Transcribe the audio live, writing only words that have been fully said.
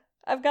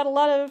I've got a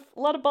lot of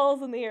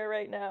balls in the air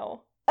right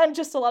now. And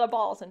just a lot of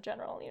balls in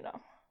general, you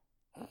know.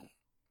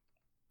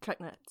 Truck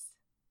nuts.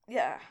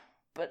 Yeah,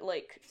 but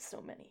like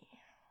so many.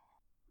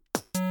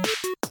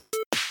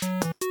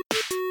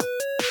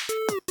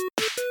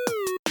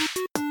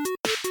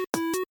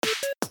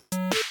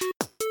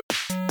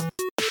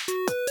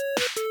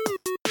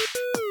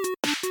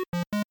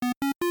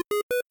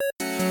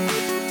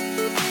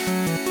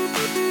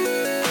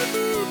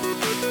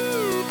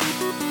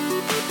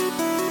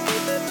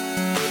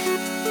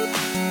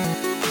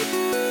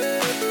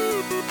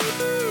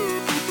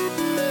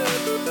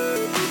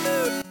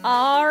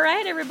 All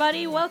right,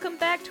 everybody, welcome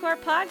back to our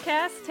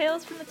podcast,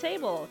 Tales from the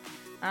Table.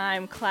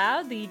 I'm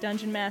Cloud, the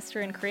dungeon master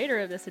and creator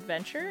of this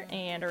adventure,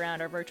 and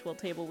around our virtual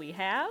table we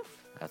have...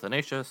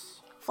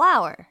 Athanasius.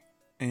 Flower.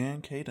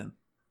 And Caden.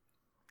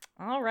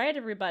 All right,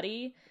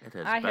 everybody. It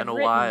has been a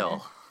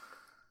while.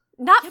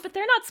 Not Yeah, but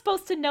they're not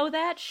supposed to know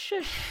that.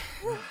 Shush.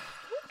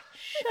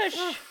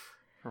 Shush.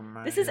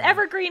 This is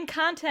evergreen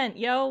content,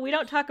 yo. We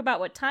don't talk about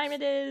what time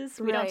it is.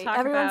 We don't talk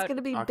Everyone's about... going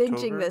to be October?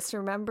 binging this,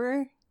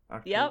 remember?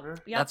 October?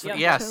 That's yep.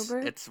 yes.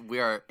 October? We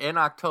are in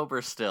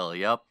October still.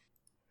 Yep.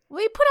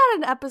 We put out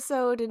an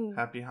episode in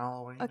Happy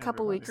Halloween. a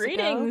couple everybody. weeks.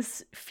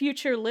 Greetings,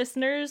 future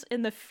listeners,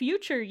 in the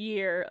future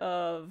year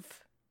of,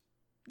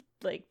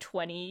 like,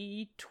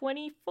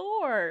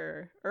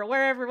 2024, or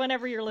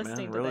whenever you're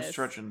listening Man, really to this.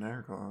 stretching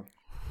there, God.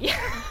 Yeah.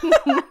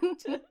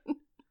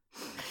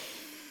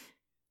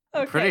 I'm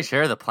Okay. pretty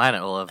sure the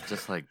planet will have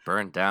just like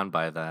burned down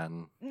by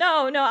then.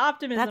 No,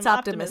 optimism. That's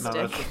optimistic.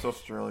 No, that's just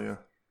Australia.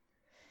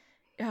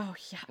 Oh,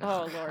 yeah.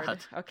 Oh, Oh, Lord. God.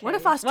 Okay. What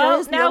if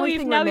Australia's the now only we've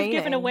thing given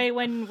remaining? away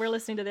when we're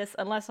listening to this,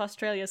 unless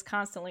Australia's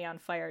constantly on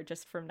fire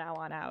just from now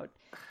on out.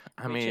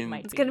 I Which it mean,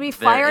 might It's going to be There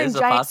fire and is a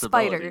giant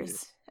possibility.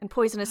 spiders and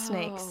poisonous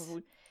snakes.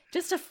 Oh,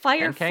 just a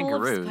fire And full of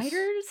kangaroos.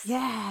 spiders?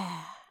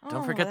 Yeah.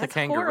 Don't Oh, forget the that's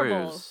kangaroos.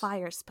 horrible.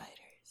 Fire spiders.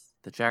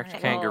 the jacked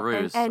Well,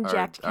 kangaroos and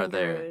jacked are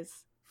there kangaroos.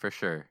 for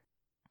sure.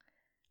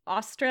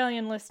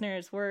 Australian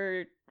listeners,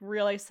 we're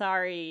really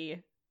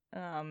sorry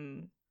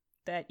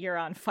that you're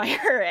on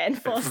fire and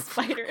full of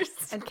spiders.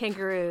 And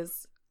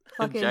kangaroos.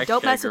 Fucking jacked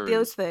don't mess with kangaroos.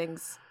 those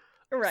things.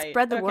 Right.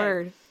 Spread the okay.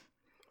 word.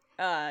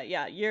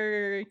 Yeah,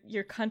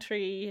 your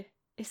country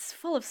is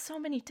full of so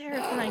many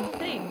terrifying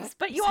things,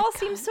 but you all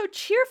seem so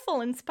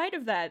cheerful in spite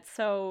of that.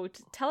 So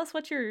tell us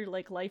what your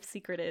life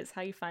secret is,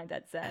 how you find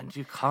that zen. And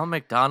you call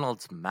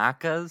McDonald's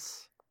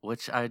Maccas,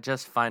 which I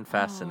just find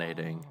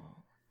fascinating.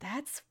 Oh,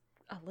 that's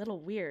a little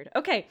weird.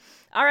 Okay.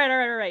 All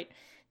right.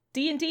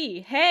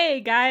 D&D.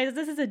 Hey guys,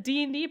 this is a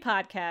D&D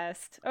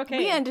podcast. Okay.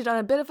 We ended on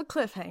a bit of a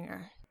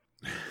cliffhanger.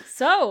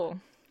 So,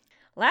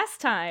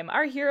 last time,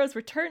 our heroes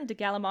returned to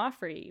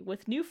Gallimaufry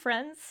with new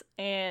friends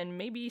and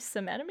maybe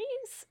some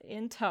enemies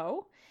in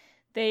tow.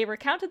 They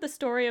recounted the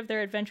story of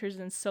their adventures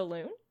in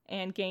Saloon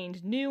and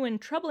gained new and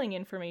troubling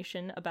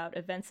information about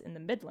events in the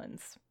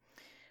Midlands.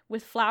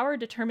 With Flower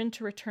determined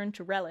to return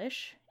to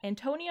Relish,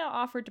 Antonia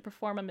offered to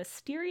perform a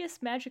mysterious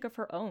magic of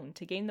her own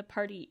to gain the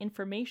party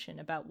information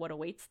about what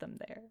awaits them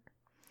there.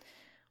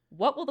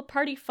 What will the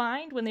party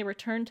find when they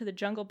return to the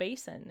Jungle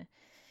Basin?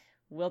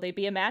 Will they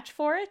be a match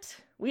for it?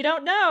 We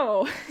don't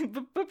know,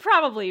 but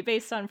probably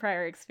based on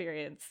prior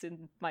experience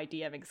and my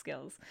DMing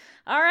skills.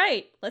 All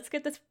right, let's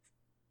get this.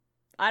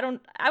 I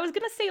was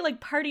gonna say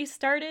party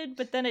started,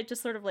 but then it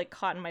just sort of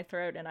caught in my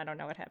throat, and I don't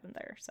know what happened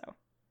there. So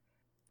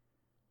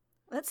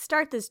Let's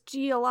start this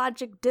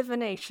geologic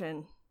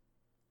divination.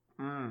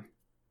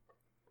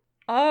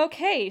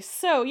 okay,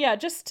 so yeah,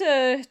 just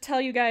to tell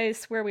you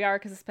guys where we are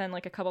because it's been a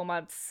couple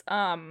months.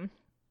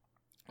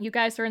 You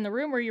guys are in the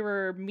room where you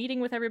were meeting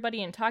with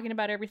everybody and talking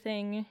about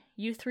everything.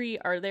 You three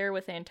are there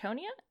with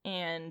Antonia,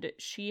 and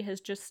she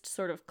has just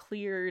sort of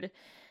cleared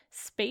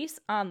space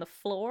on the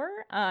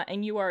floor,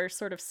 and you are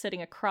sort of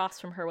sitting across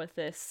from her with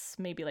this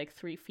maybe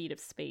 3 feet of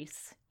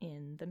space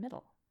in the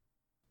middle.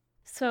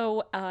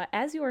 So,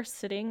 as you are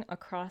sitting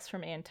across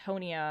from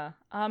Antonia,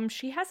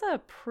 she has a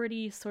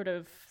pretty sort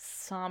of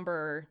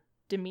somber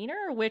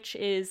demeanor, which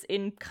is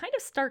in kind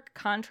of stark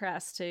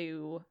contrast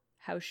to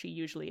how she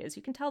usually is.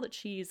 You can tell that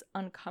she's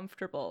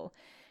uncomfortable.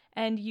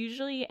 And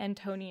usually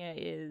Antonia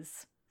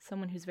is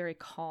someone who's very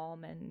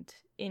calm and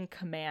in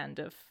command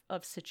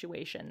of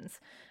situations.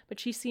 But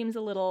she seems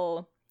a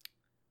little,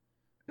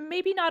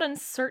 maybe not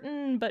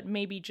uncertain, but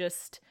maybe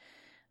just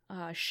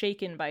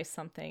shaken by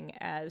something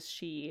as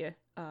she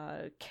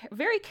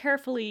very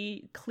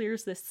carefully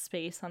clears this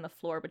space on the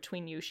floor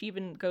between you. She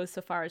even goes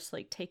so far as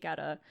to take out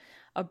a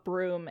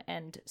broom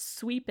and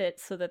sweep it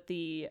so that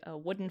the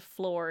wooden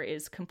floor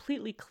is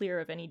completely clear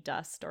of any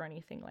dust or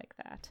anything like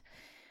that.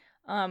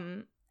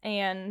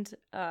 And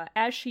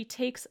as she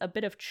takes a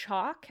bit of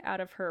chalk out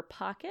of her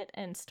pocket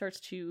and starts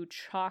to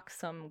chalk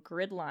some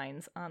grid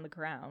lines on the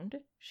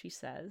ground, she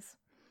says,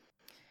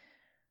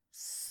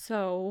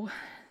 "So,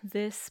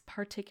 this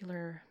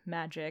particular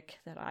magic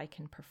that I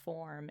can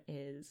perform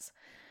is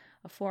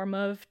a form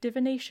of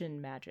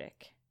divination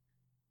magic.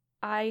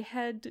 I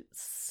had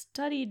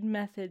studied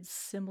methods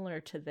similar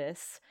to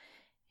this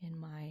in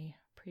my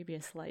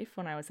previous life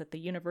when I was at the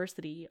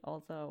university,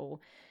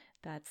 although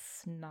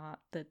That's not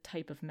the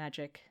type of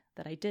magic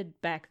that I did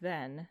back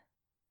then.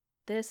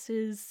 This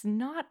is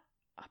not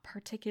a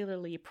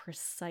particularly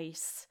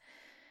precise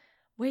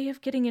way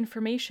of getting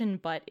information,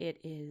 but it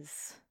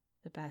is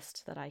the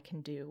best that I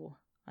can do,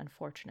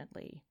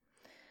 unfortunately.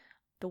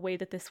 The way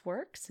that this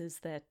works is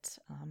that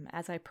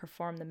as I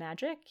perform the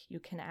magic, you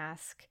can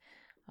ask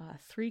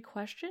 3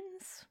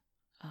 questions.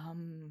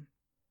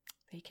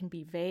 They can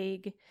be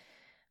vague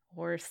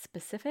or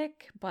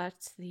specific,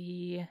 but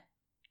the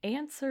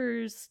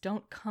answers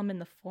don't come in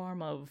the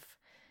form of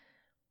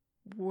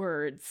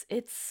words.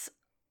 It's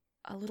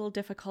a little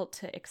difficult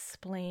to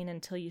explain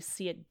until you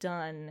see it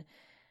done.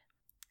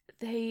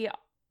 The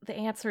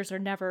answers are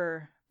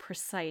never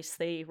precise.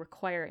 They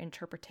require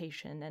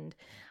interpretation, and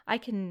I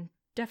can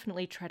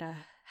definitely try to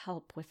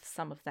help with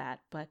some of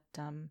that, but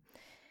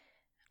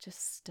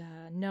just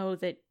know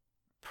that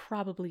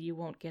probably you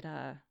won't get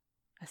a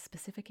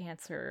specific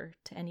answer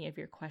to any of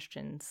your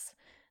questions.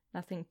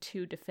 Nothing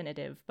too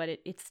definitive, but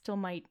it still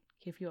might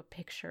give you a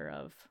picture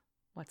of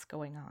what's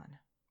going on.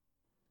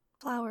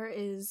 Flower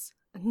is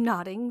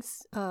nodding,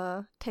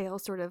 tail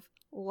sort of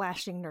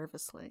lashing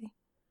nervously.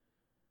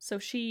 So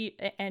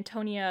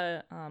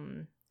Antonia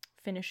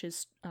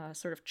finishes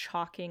sort of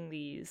chalking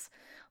these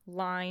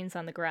lines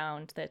on the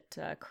ground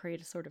that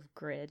create a sort of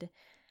grid.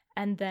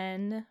 And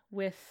then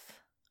with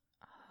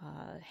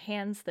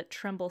hands that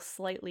tremble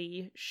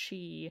slightly,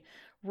 she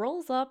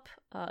rolls up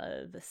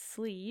the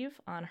sleeve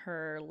on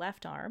her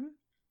left arm.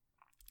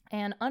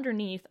 And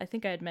underneath, I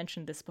think I had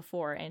mentioned this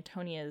before,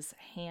 Antonia's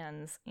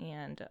hands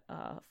and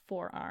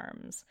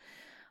forearms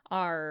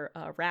are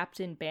wrapped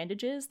in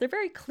bandages. They're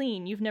very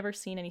clean. You've never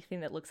seen anything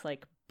that looks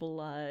like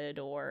blood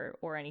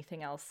or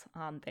anything else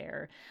on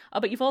there.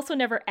 But you've also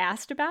never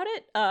asked about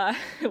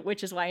it,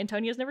 which is why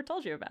Antonia's never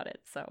told you about it.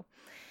 So,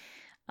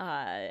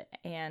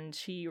 and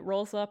she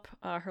rolls up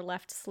her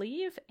left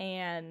sleeve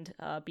and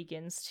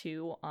begins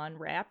to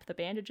unwrap the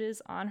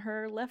bandages on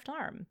her left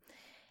arm.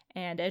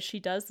 And as she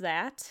does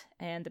that,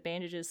 and the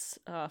bandages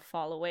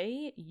fall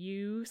away,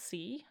 you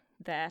see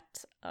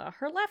that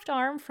her left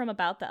arm from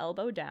about the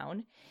elbow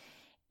down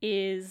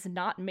is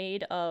not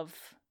made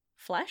of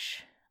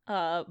flesh,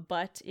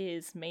 but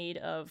is made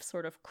of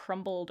sort of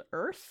crumbled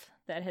earth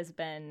that has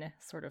been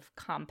sort of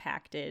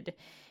compacted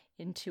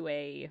into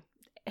a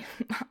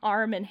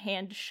arm and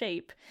hand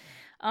shape,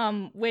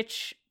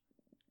 which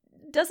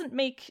doesn't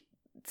make...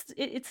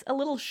 It's a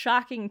little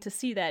shocking to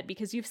see that,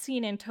 because you've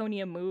seen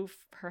Antonia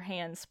move her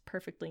hands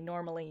perfectly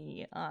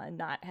normally,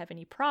 not have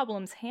any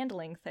problems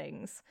handling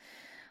things.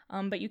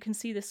 But you can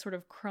see this sort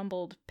of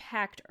crumbled,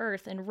 packed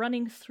earth, and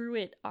running through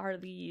it are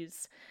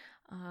these...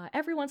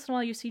 every once in a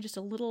while you see just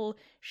a little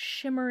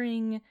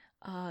shimmering,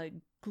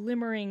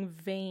 glimmering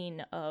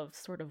vein of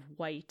sort of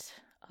white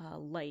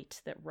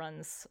light that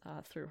runs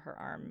through her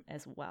arm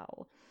as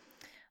well.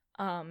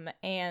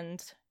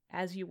 And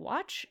as you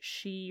watch,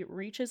 she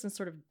reaches and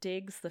sort of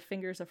digs the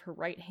fingers of her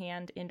right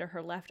hand into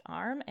her left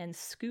arm and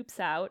scoops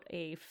out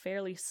a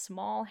fairly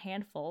small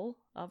handful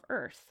of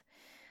earth.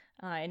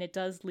 And it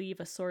does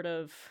leave a sort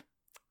of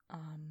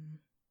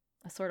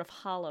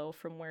hollow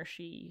from where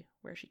she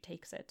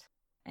takes it.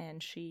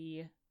 And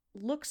she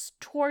looks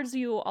towards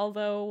you,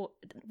 although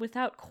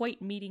without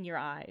quite meeting your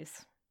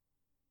eyes.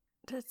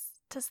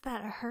 Does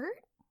that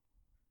hurt?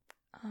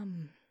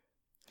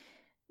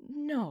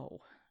 No.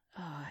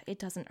 It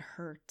doesn't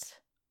hurt,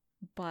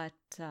 but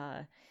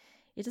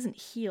it doesn't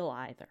heal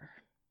either.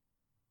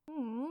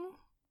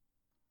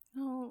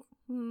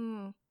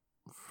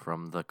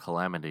 From the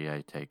calamity,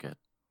 I take it.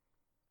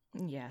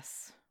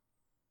 Yes.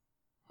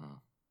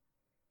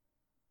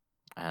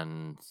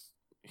 And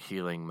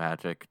healing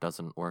magic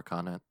doesn't work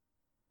on it?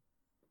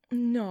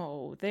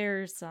 No,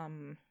 there's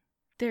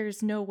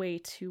no way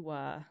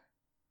to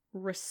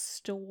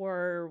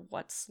restore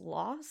what's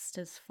lost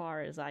as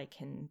far as I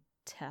can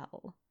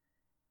tell.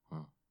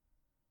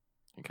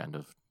 He kind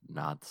of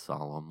nods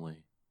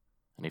solemnly.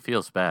 And he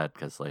feels bad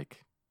because,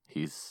 like,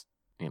 he's,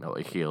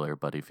 a healer,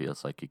 but he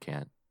feels like he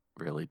can't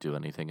really do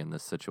anything in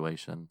this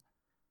situation.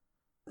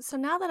 So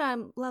now that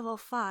I'm level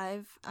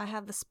 5, I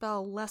have the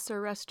spell Lesser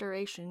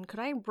Restoration. Could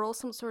I roll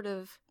some sort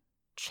of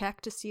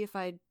check to see if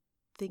I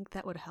think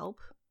that would help?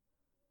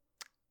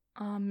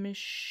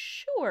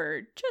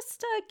 Sure.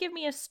 Just give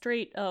me a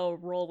straight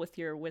roll with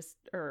your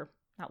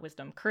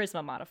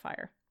charisma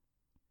modifier.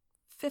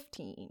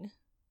 15.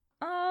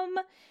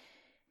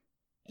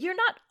 You're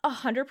not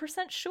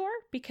 100% sure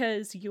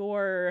because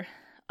your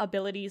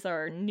abilities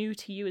are new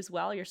to you as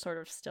well. You're sort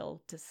of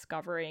still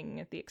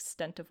discovering the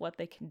extent of what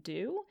they can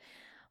do.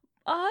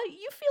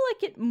 You feel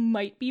like it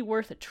might be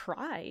worth a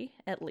try,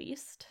 at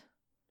least.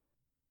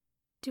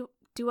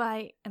 Do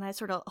I, and I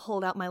sort of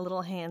hold out my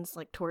little hands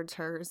like towards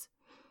hers.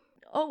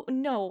 Oh,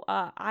 no,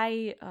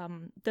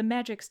 the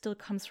magic still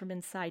comes from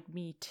inside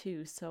me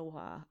too,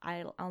 so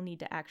I'll need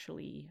to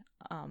actually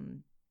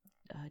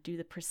do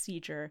the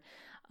procedure.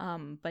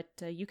 But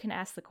you can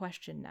ask the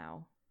question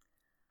now.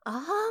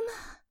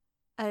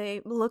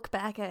 I look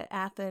back at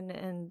Athen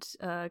and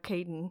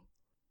Caden.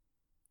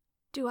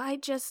 Do I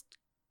just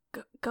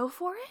go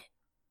for it?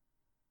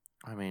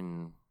 I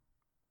mean,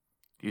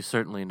 you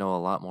certainly know a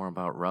lot more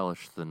about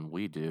Relish than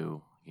we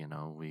do.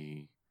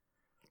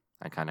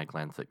 I kind of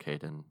glance at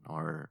Caden,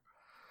 or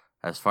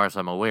as far as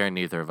I'm aware,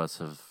 neither of us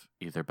have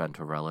either been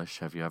to Relish.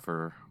 Have you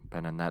ever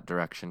been in that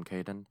direction,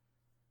 Caden?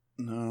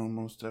 No,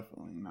 most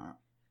definitely not.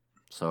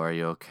 So are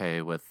you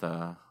okay with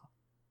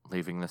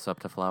leaving this up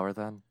to Flower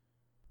then?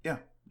 Yeah,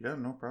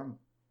 no problem.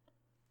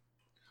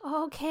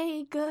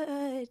 Okay,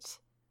 good.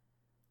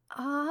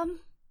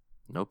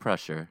 No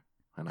pressure.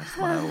 And I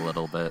smile a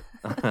little bit.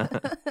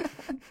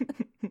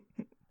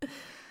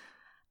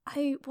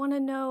 I want to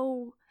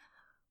know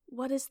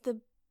what is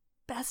the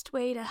best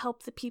way to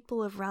help the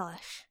people of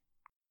Relish.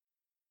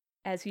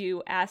 As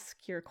you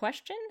ask your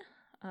question,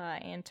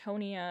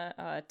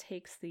 Antonia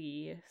takes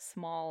the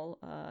small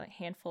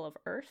handful of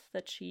earth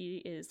that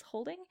she is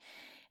holding,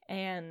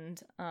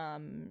 and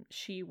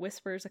she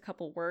whispers a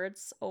couple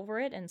words over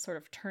it and sort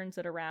of turns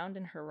it around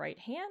in her right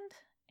hand.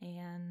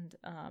 And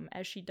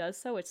as she does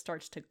so, it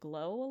starts to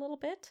glow a little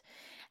bit.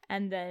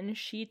 And then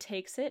she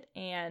takes it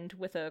and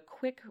with a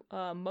quick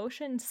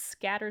motion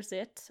scatters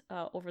it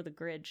over the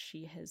grid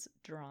she has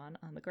drawn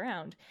on the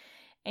ground.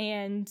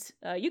 And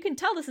you can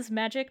tell this is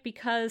magic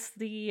because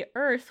the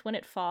earth, when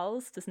it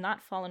falls, does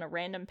not fall in a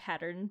random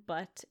pattern,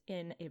 but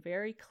in a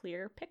very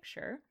clear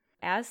picture.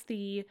 As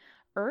the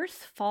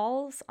earth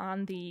falls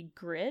on the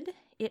grid,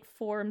 it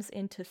forms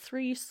into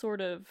three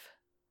sort of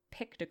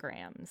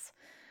pictograms.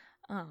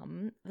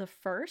 The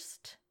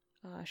first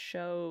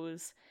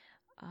shows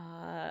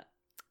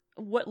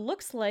what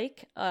looks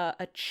like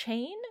a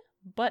chain,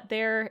 but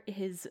there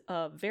is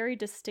very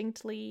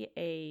distinctly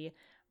a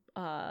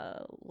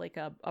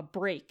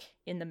break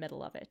in the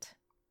middle of it.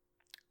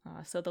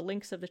 So the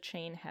links of the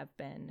chain have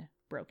been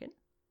broken.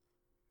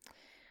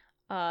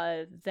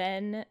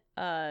 Then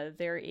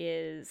there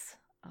is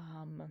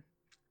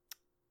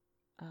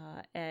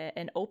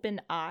an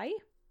open eye.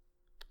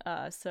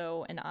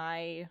 So an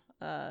eye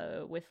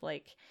with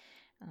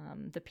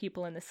the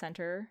people in the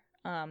center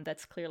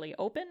that's clearly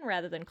open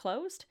rather than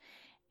closed.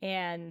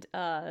 And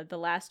the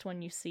last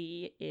one you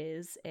see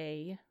is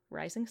a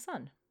rising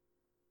sun.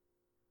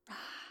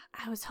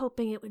 I was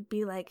hoping it would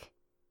be like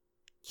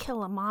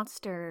kill a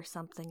monster or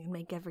something and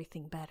make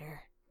everything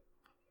better.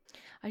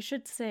 I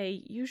should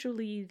say,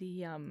 usually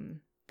the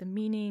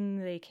meaning,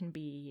 they can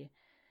be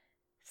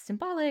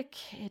symbolic,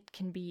 it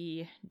can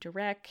be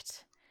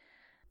direct.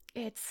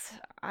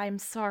 I'm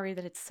sorry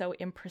that it's so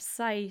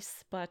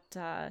imprecise, but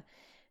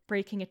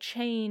breaking a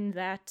chain,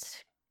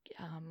 that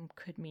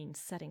could mean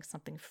setting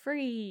something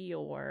free,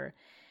 or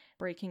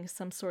breaking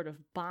some sort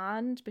of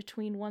bond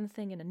between one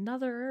thing and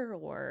another,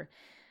 or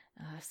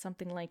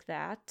something like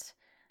that.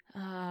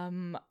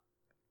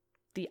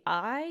 The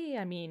eye,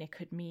 it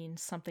could mean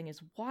something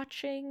is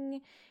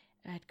watching.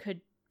 It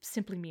could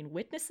simply mean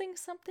witnessing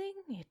something.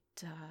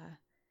 It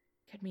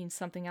could mean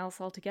something else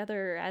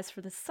altogether. As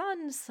for the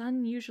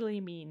sun usually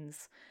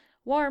means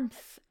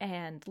warmth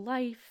and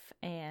life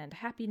and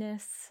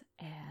happiness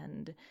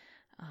and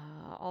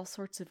all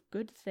sorts of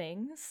good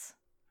things.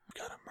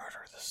 Gotta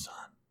murder the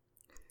sun.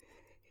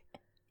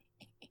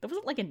 That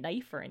wasn't like a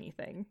knife or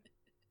anything.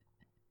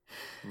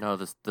 No,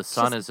 the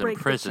sun Just is break the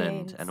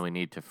imprisoned, chains. and we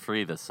need to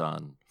free the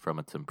sun from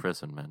its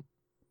imprisonment.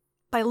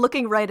 By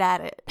looking right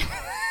at it.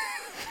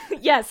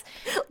 Yes.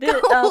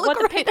 Look What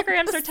the right at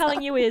pictograms the are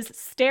telling you is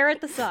stare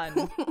at the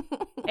sun,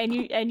 and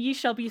ye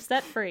shall be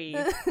set free.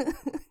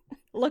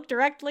 Look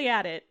directly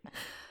at it.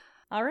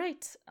 All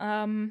right.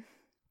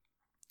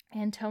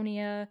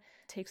 Antonia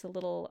takes a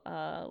little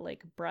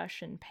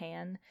brush and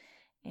pan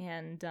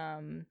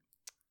and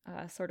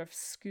sort of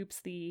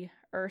scoops the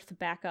earth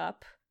back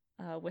up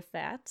with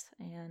that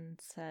and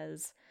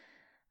says,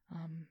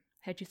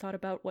 had you thought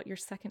about what your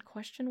second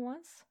question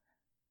was?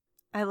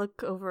 I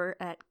look over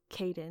at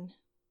Caden.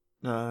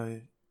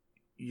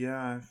 Yeah,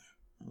 I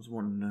was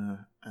wanting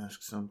to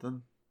ask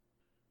something.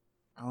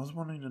 I was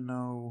wanting to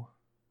know,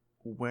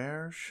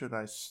 where should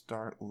I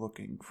start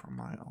looking for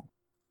my own?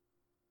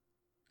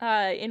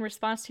 In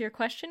response to your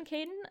question,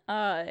 Caden,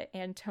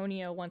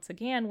 Antonia once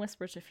again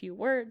whispers a few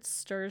words,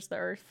 stirs the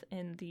earth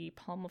in the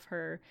palm of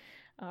her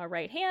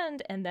right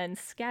hand, and then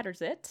scatters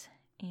it.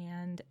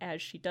 And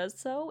as she does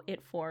so,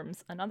 it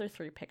forms another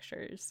three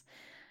pictures.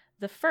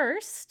 The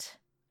first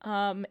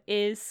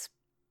is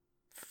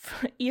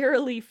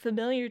eerily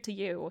familiar to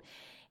you.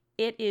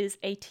 It is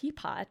a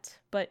teapot,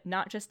 but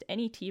not just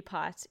any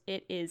teapot.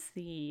 It is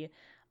the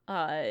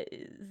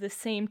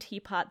same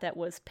teapot that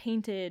was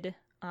painted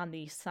on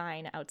the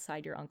sign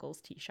outside your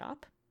uncle's tea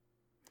shop.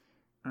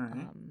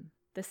 Alright.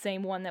 The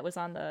same one that was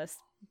on the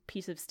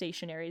piece of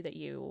stationery that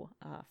you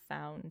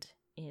found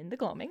in the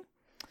gloaming.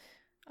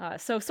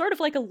 So sort of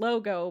like a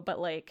logo, but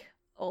like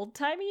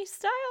old-timey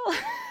style?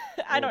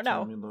 I don't know.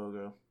 Old-timey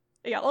logo.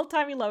 Yeah,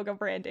 old-timey logo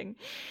branding.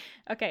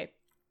 Okay.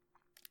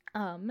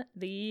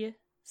 The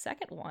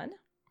second one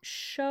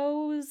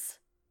shows,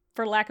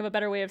 for lack of a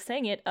better way of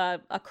saying it,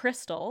 a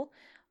crystal,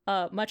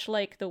 much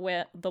like the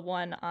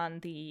one on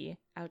the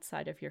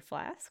outside of your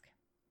flask.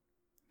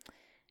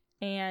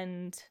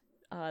 And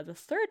the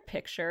third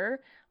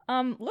picture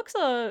Looks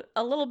a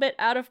little bit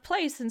out of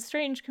place and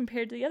strange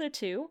compared to the other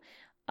two,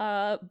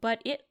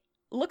 but it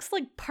looks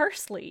like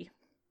parsley.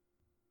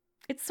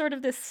 It's sort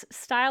of this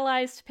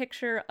stylized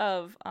picture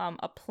of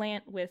a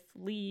plant with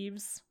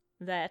leaves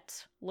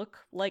that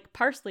look like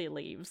parsley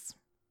leaves.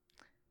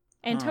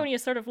 Antonia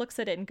sort of looks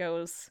at it and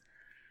goes,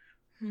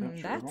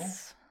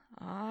 that's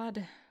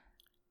odd.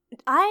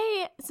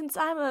 Since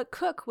I'm a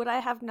cook, would I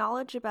have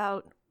knowledge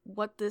about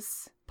what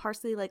this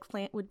parsley-like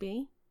plant would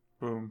be?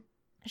 Boom.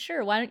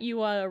 Sure, why don't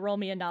you roll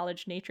me a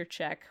knowledge nature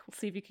check? We'll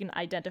see if you can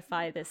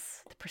identify the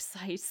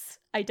precise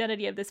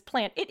identity of this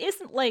plant. It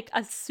isn't like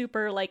a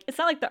super, it's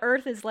not like the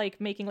earth is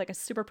making a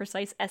super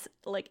precise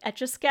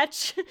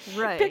etch-a-sketch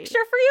Right.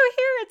 picture for you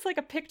here. It's like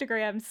a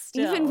pictogram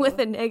still. Even with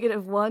a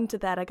 -1 to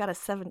that, I got a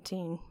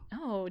 17.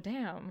 Oh,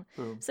 damn.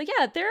 Boom. So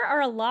yeah, there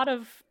are a lot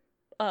of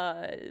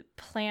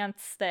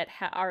plants that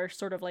are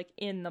sort of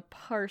in the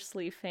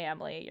parsley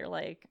family. You're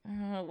like,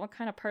 what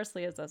kind of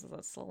parsley is this? Is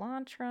it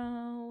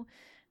cilantro?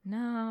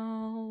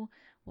 No.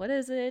 What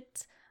is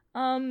it?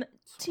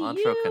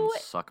 Cilantro can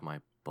suck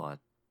my butt.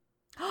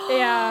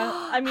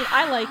 Yeah, I mean,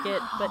 I like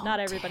it, but not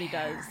everybody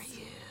does.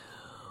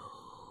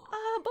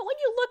 But when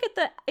you look at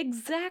the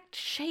exact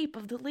shape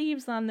of the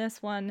leaves on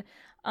this one,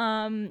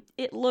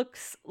 it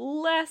looks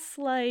less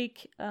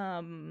like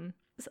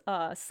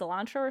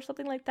cilantro or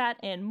something like that,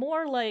 and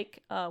more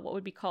like what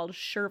would be called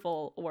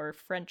chervil or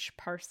French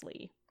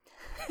parsley.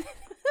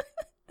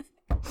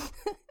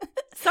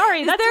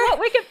 Sorry, that's what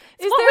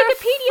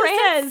Wikipedia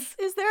says.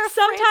 Is there a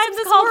sometimes France in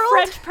this called world?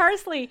 French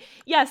parsley?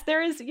 Yes,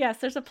 there is. Yes,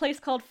 there's a place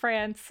called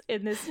France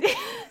in this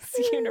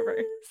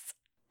universe.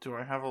 Do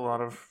I have a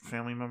lot of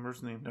family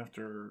members named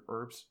after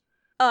herbs?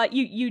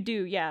 You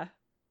do, yeah.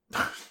 Do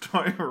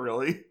I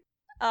really?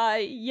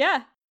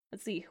 Yeah.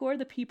 Let's see. Who are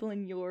the people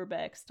in your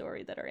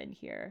backstory that are in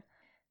here?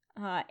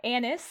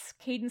 Annis,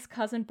 Caden's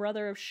cousin,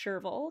 brother of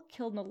Chervil,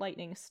 killed in a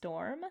lightning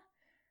storm.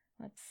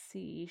 Let's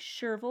see.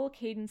 Chervil,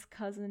 Caden's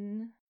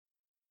cousin.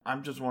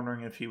 I'm just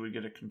wondering if he would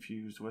get it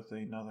confused with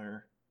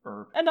another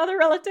herb. Another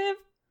relative?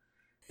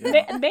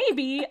 Yeah.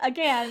 Maybe.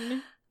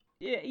 Again,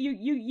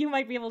 you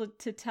might be able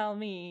to tell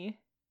me.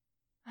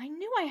 I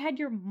knew I had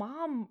your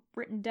mom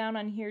written down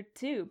on here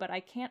too, but I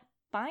can't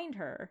find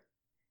her.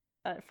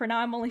 For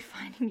now, I'm only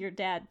finding your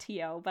dad,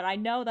 Tio, but I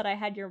know that I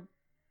had your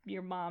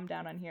mom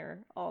down on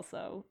here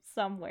also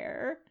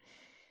somewhere.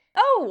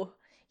 Oh,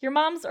 your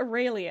mom's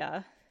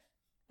Aurelia.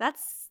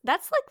 That's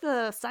like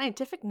the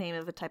scientific name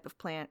of a type of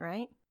plant,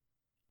 right?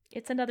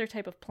 It's another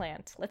type of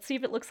plant. Let's see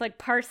if it looks like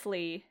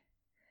parsley.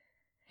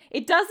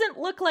 It doesn't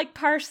look like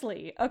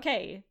parsley.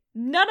 Okay,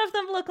 none of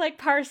them look like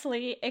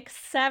parsley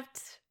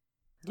except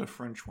The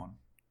French one.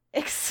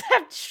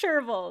 Except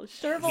Chervil.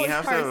 Chervil He is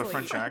has parsley. a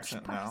French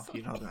accent now.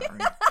 You know that,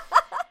 right?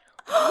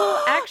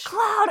 Well, actually,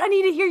 Cloud, I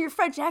need to hear your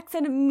French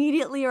accent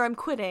immediately or I'm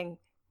quitting.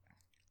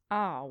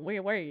 oh,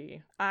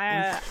 wait.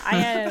 I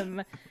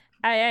am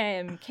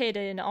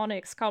Caden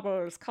Onyx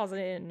Cobbler's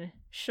cousin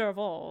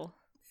Chervil.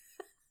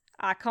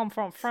 I come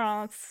from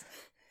France,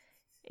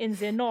 in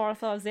the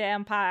north of the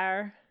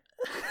empire.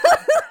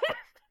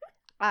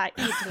 I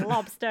eat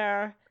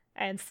lobster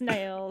and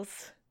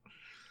snails,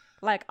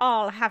 like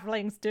all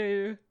halflings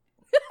do.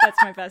 That's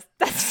my best.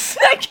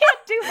 I can't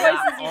do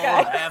voices, you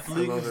guys.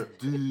 halflings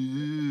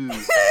do.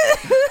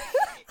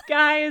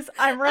 Guys,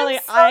 I'm really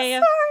sorry.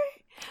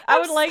 I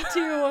would like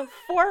to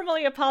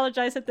formally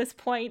apologize at this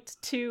point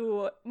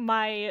to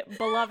my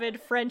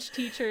beloved French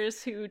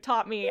teachers who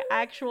taught me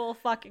actual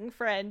fucking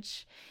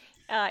French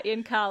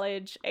in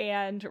college,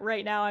 and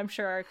right now I'm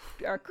sure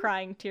are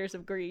crying tears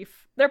of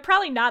grief. They're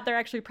probably not. They're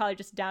actually probably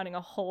just downing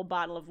a whole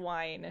bottle of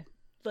wine,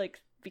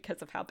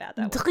 because of how bad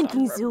that was.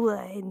 Drinking the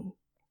wine.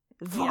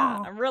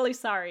 Yeah, I'm really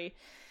sorry.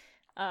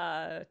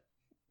 So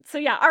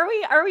yeah, are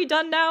we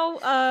done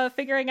now?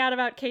 Figuring out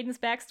about Caden's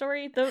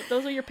backstory.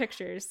 Those are your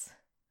pictures.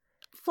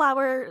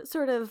 Flower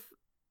sort of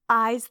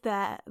eyes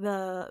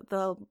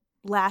the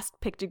last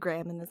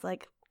pictogram and is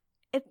like,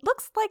 it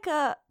looks like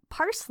a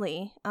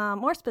parsley.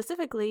 More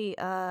specifically,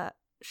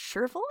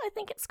 Chervil, I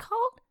think it's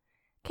called.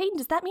 Caden,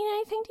 does that mean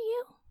anything to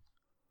you?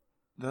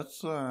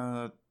 That's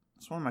one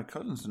of my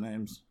cousin's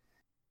names.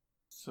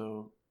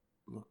 So,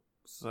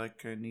 looks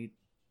like I need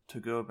to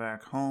go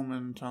back home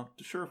and talk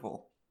to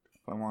Chervil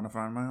if I want to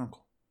find my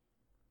uncle.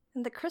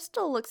 And the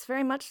crystal looks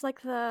very much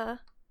like the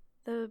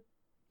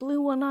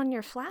blue one on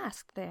your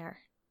flask there.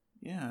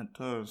 Yeah, it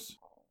does.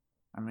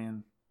 I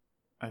mean,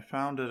 I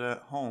found it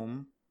at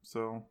home,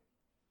 so...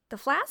 The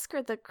flask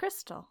or the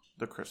crystal?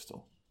 The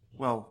crystal.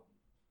 Well,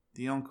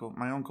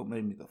 my uncle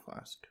made me the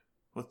flask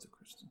with the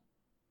crystal.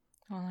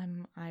 Well,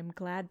 I'm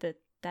glad that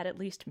at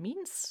least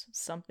means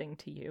something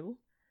to you.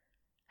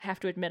 I have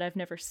to admit, I've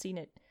never seen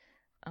it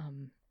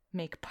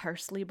make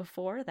parsley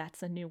before.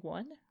 That's a new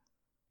one.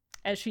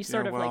 As she's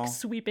sort of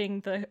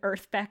sweeping the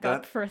earth back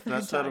up for a third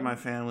time. That side of my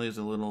family is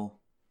a little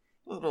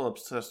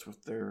obsessed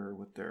with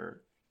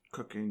their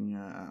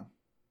cooking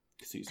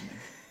seasoning.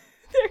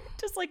 They're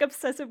just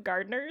obsessive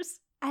gardeners.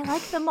 I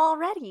like them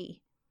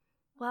already.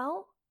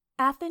 Well,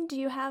 Athen, do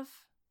you have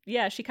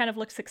she kind of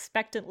looks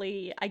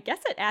expectantly, I guess,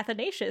 at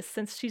Athanasius,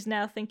 since she's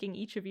now thinking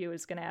each of you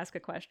is going to ask a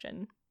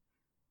question.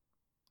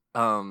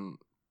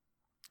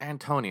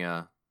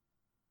 Antonia,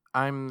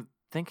 I'm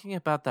thinking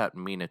about that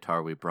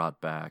Minotaur we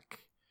brought back.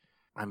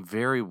 I'm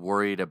very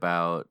worried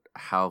about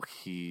how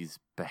he's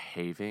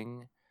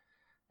behaving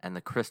and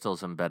the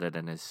crystals embedded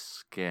in his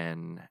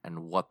skin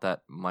and what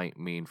that might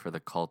mean for the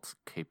cult's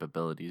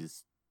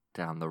capabilities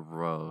down the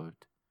road.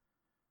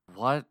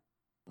 What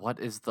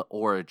is the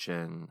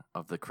origin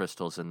of the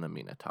crystals in the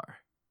Minotaur?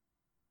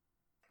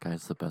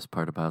 Guys, the best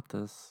part about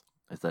this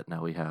is that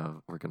now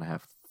we're going to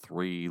have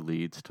 3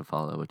 leads to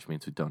follow, which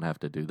means we don't have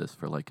to do this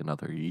for like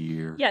another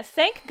year. Yeah,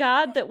 thank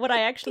God that what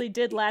I actually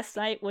did last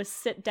night was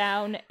sit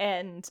down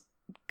and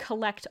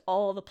collect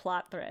all the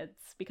plot threads,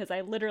 because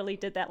I literally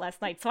did that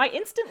last night. So I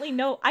instantly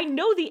know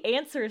the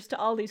answers to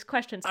all these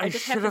questions. I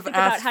just have to think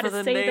about how to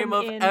say them in... I should have asked for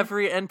the name of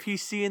every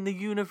NPC in the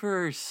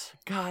universe.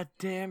 God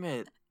damn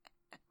it.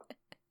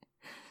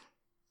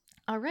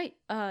 All right,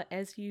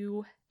 as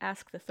you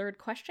ask the third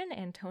question,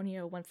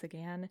 Antonio once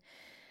again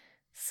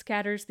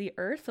scatters the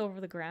earth over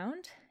the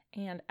ground,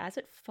 and as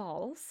it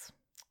falls,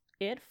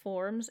 it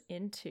forms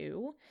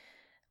into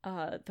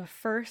the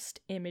first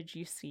image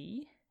you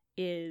see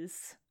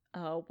is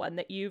one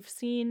that you've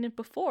seen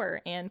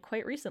before and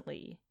quite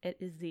recently. It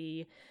is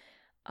the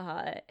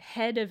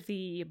head of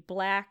the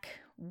black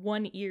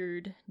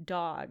one-eared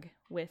dog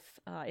with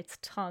its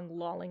tongue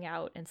lolling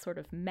out and sort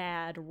of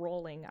mad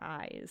rolling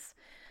eyes.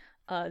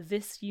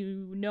 This,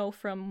 you know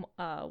from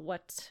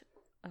what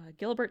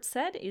Gilbert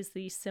said, is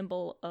the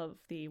symbol of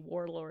the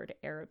warlord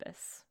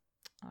Erebus,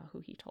 who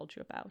he told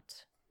you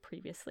about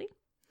previously.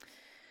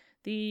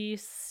 The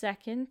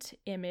second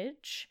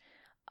image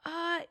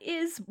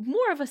is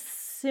more of a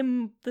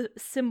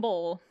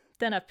symbol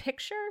than a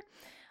picture.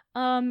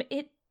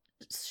 It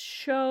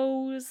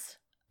shows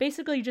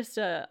basically just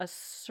a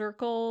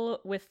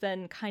circle with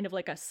then kind of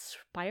like a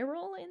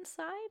spiral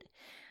inside.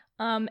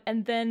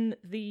 And then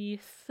the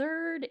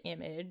third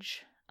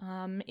image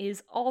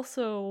is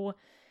also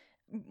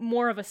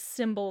more of a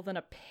symbol than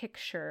a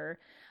picture.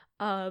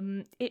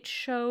 It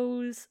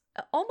shows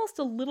almost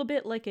a little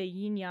bit like a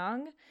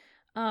yin-yang,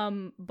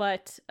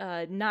 but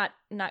not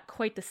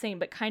quite the same,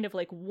 but kind of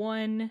like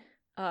one,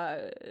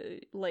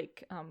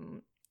 what's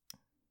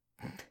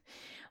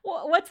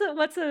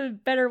a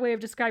better way of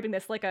describing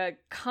this? Like a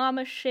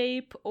comma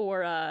shape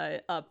or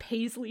a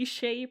paisley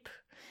shape?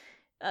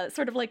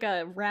 Sort of like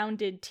a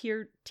rounded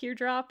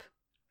teardrop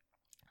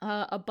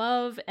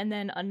above, and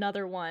then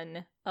another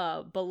one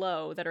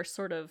below that are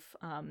sort of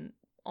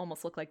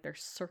almost look like they're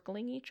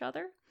circling each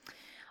other.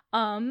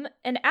 And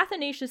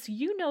Athanasius,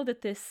 you know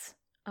that this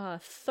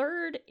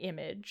third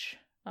image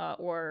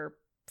or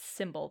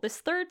symbol, this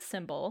third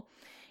symbol,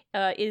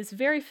 is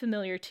very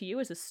familiar to you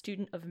as a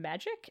student of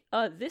magic.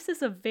 This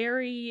is a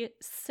very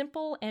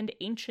simple and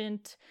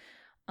ancient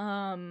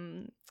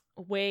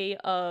way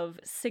of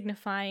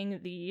signifying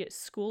the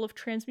school of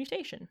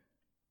transmutation.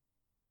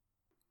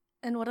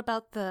 And what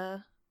about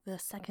the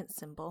second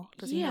symbol?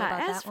 Does he know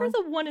about as that for one?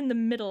 the one in the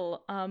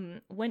middle,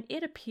 when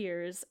it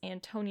appears,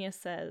 Antonia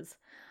says,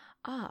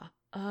 I've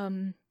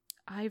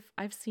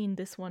seen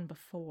this one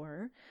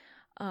before.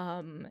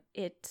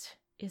 It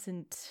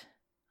isn't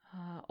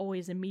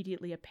always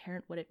immediately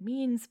apparent what it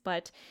means,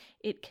 but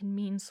it can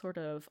mean sort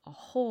of a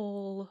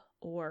hole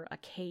or a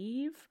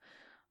cave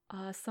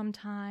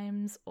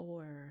sometimes,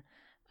 or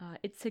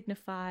it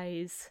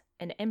signifies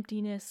an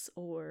emptiness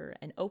or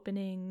an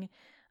opening.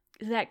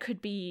 That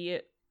could be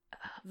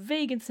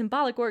vague and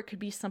symbolic, or it could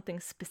be something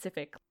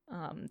specific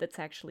that's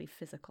actually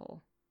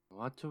physical.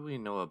 What do we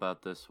know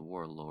about this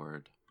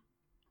warlord?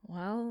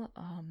 Well,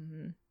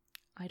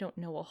 I don't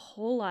know a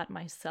whole lot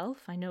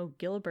myself. I know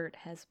Gilbert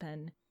has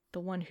been the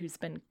one who's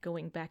been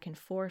going back and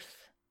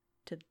forth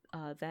to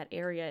that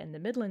area in the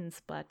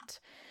Midlands, but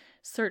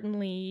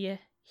certainly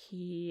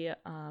he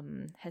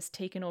has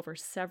taken over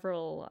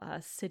several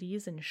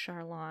cities in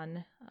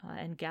Charlon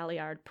and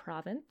Galliard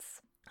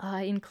province,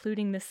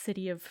 including the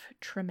city of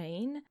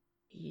Tremaine.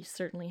 He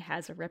certainly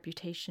has a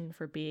reputation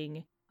for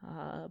being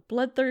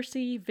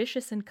bloodthirsty,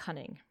 vicious, and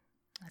cunning.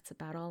 That's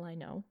about all I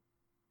know.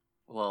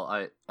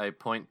 Well, I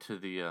point to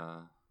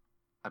the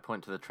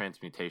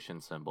transmutation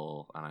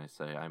symbol, and I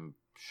say, I'm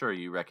sure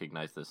you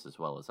recognize this as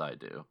well as I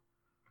do.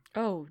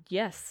 Oh,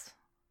 yes.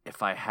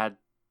 If I had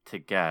to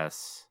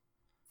guess,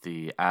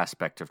 the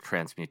aspect of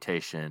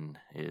transmutation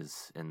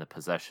is in the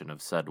possession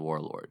of said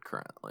warlord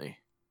currently.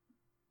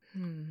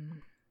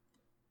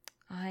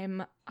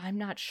 I'm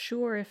not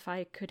sure if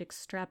I could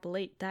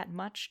extrapolate that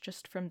much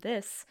just from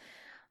this.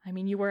 I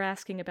mean, you were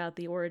asking about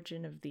the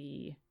origin of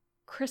the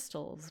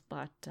crystals,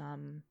 but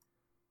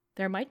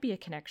there might be a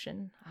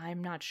connection.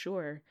 I'm not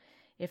sure.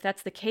 If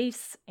that's the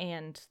case,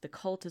 and the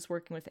cult is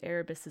working with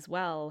Erebus as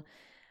well,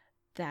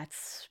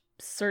 that's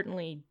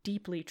certainly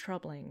deeply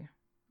troubling.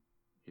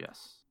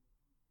 Yes.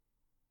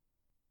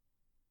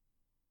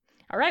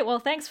 All right, well,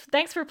 thanks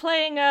for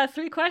playing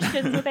 3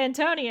 questions with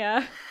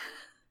Antonia.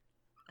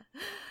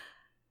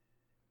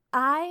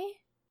 I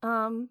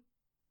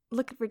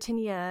look at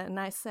Virginia and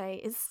I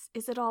say,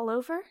 "Is it all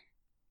over?"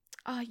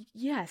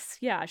 Yes,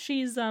 yeah.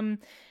 She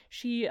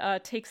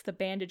takes the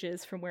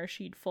bandages from where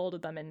she'd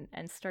folded them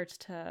and starts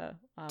to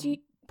Do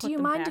put you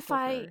them mind back if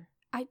I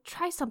over.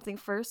 try something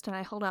first? And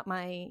I hold out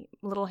my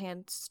little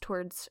hands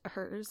towards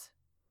hers.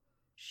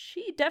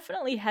 She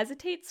definitely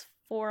hesitates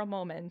for a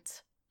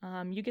moment.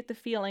 You get the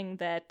feeling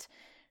that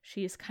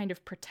she is kind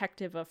of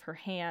protective of her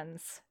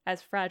hands,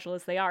 as fragile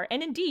as they are.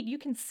 And indeed, you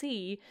can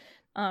see,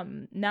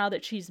 now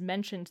that she's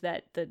mentioned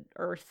that the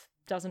earth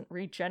doesn't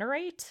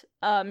regenerate,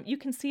 you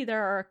can see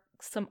there are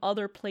some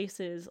other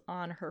places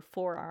on her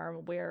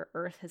forearm where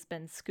earth has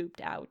been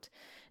scooped out.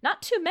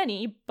 Not too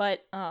many,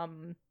 but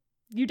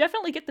you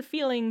definitely get the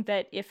feeling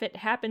that if it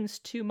happens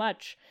too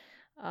much,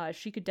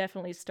 she could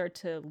definitely start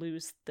to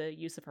lose the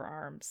use of her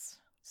arms.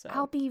 So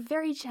I'll be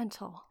very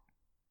gentle.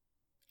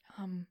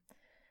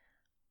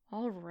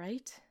 All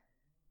right.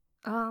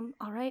 All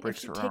right. Breaks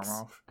if she her takes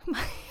arm off.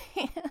 my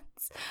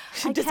hands,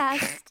 She I just-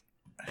 cast.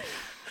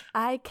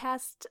 I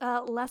cast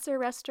lesser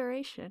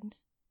restoration.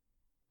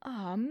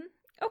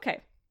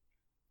 Okay.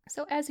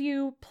 So as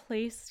you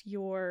place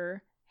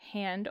your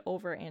hand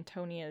over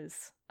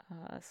Antonia's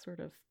sort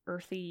of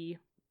earthy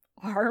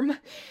arm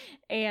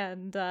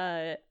and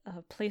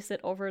place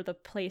it over the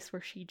place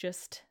where she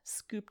just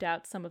scooped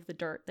out some of the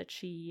dirt that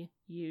she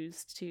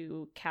used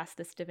to cast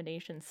this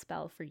divination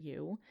spell for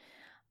you,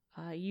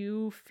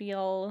 you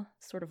feel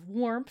sort of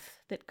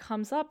warmth that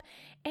comes up,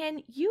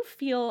 and you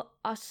feel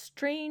a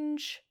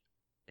strange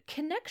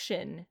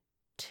connection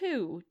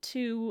too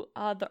to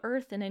the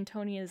earth in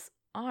Antonia's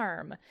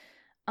arm.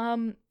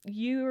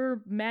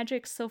 Your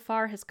magic so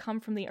far has come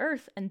from the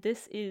earth, and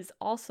this is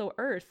also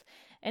earth,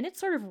 and it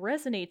sort of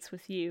resonates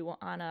with you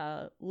on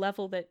a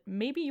level that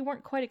maybe you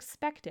weren't quite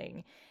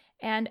expecting.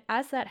 And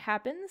as that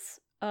happens,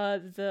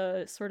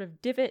 the sort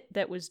of divot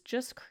that was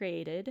just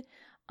created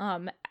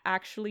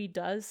actually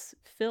does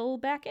fill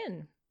back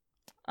in.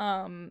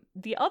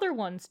 The other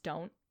ones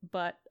don't,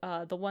 but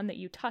the one that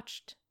you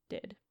touched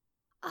did.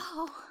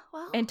 Oh,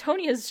 well.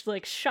 Antonia's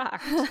like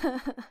shocked.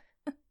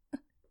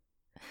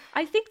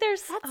 I think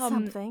there's That's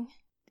something.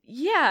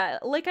 Yeah,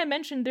 like I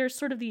mentioned, there's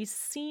sort of these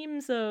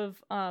seams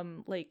of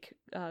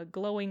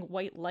glowing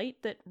white light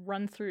that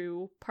run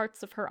through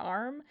parts of her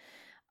arm,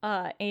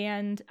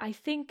 and I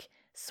think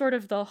sort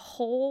of the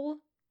whole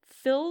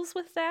fills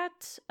with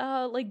that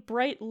like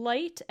bright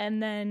light,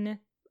 and then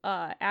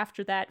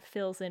after that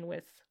fills in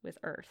with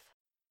earth.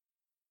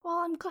 Well,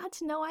 I'm glad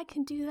to know I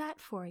can do that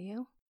for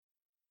you.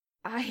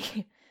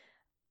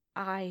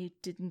 I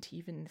didn't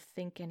even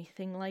think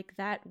anything like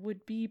that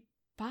would be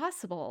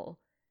possible.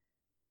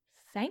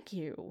 Thank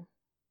you.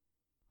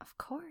 Of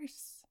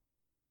course.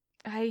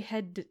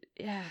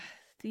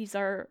 These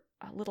are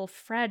a little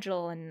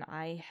fragile, and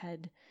I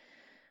had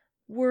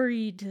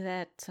worried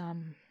that,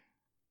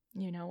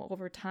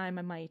 over time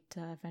I might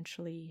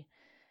eventually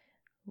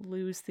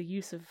lose the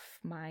use of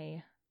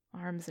my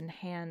arms and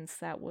hands.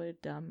 That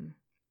would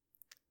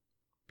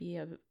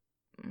be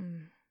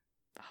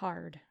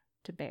hard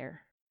to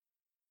bear.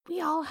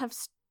 We all have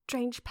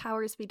strange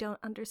powers we don't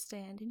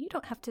understand, and you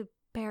don't have to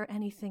bear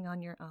anything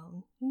on your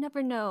own. You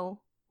never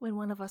know when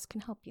one of us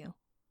can help you.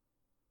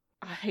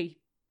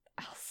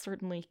 I'll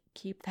certainly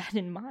keep that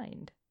in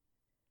mind.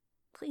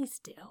 Please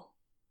do.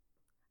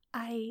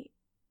 I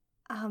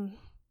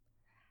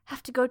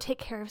have to go take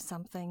care of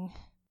something.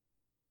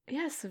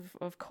 Yes,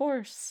 of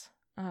course.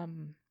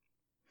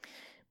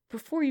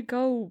 Before you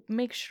go,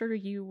 make sure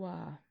you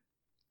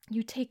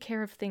take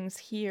care of things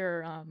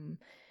here.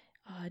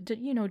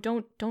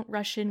 Don't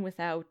rush in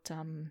without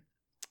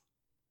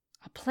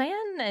a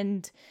plan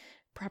and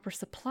proper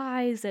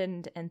supplies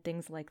and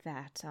things like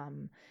that.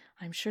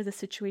 I'm sure the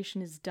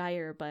situation is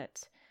dire,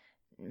 but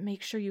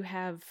make sure you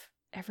have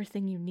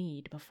everything you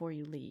need before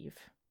you leave.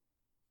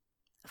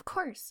 Of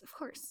course.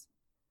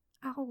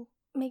 I'll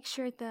make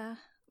sure the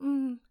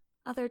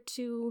other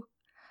two,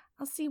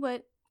 I'll see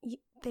what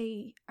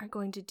they are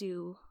going to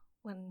do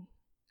when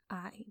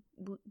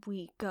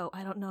we go.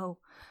 I don't know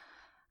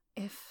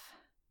if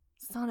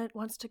Sonnet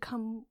wants to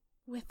come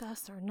with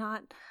us or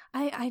not.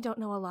 I don't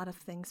know a lot of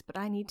things, but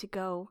I need to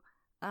go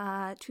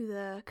to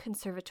the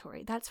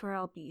conservatory. That's where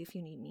I'll be if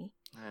you need me.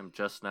 I am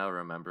just now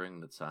remembering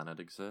that Sonnet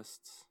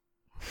exists.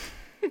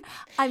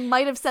 I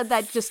might have said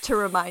that just to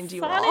remind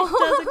you all. Sonnet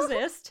does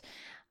exist.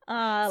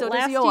 So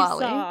does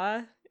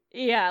Yoali.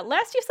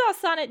 Last you saw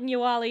Sonnet and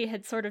Yoali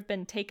had sort of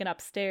been taken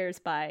upstairs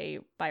by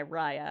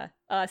Raya.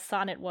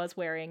 Sonnet was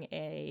wearing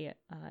a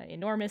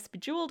enormous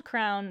bejeweled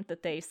crown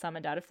that they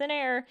summoned out of thin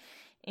air,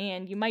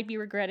 and you might be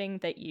regretting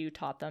that you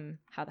taught them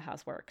how the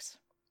house works.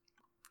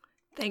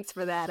 Thanks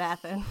for that,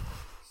 Athen.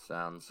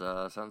 Sounds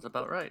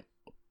about right.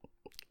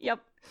 Yep.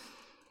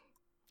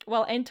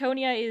 Well,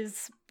 Antonia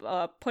is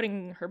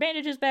putting her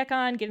bandages back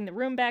on, getting the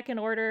room back in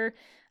order.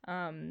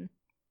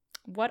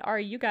 What are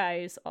you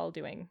guys all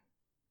doing?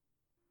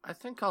 I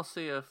think I'll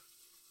see if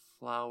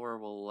Flower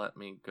will let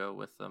me go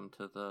with them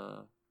to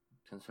the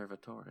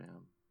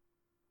conservatorium.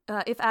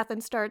 If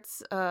Athen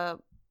starts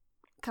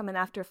coming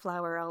after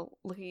Flower, I'll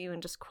look at you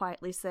and just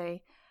quietly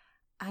say,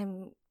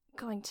 I'm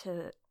going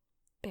to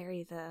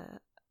bury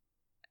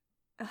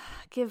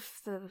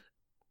give the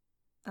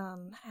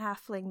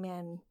halfling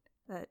man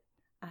that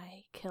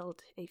I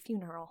killed a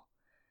funeral.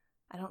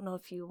 I don't know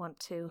if you want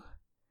to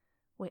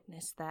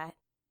witness that.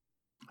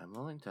 I'm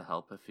willing to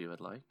help if you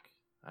would like.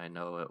 I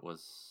know it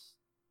was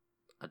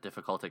a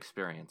difficult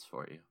experience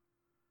for you.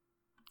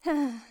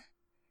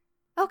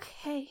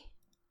 Okay,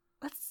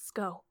 let's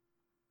go.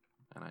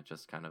 And I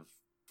just kind of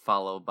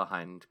follow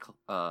behind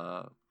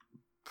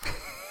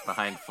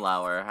behind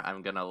Flower.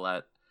 I'm gonna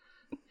let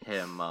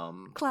him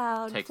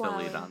Cloud, take Flower. the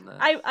lead on this.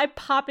 I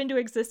pop into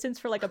existence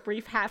for like a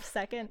brief half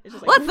second. It's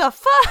just like, What the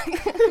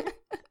fuck?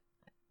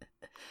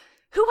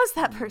 Who was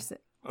that person?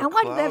 A And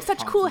why did they have cloud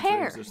such cool pops into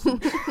hair?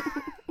 existence.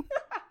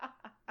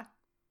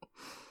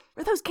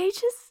 Were those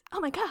cages? Oh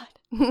my god.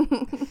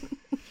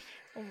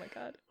 Oh my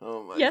god.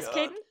 Oh my Yes, god.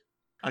 Caden?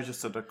 I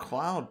just said a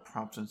cloud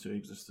pops into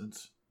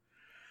existence.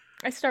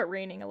 I start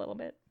raining a little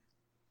bit.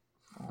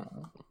 Aw.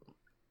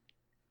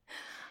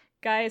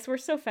 Guys, we're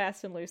so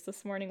fast and loose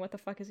this morning. What the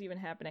fuck is even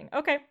happening?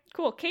 Okay,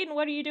 cool. Caden,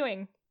 what are you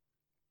doing?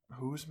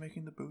 Who's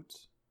making the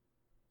boots?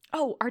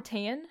 Oh,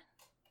 Artan?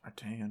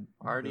 Artan.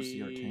 Go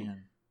see Artie.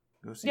 Artan.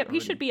 Go see Yep, he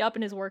should Artie. be up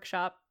in his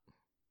workshop.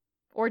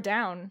 Or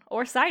down.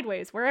 Or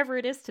sideways, wherever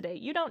it is today.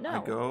 You don't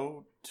know. I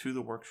go to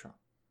the workshop.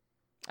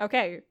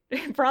 Okay.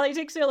 Probably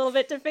takes you a little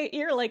bit to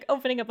you're like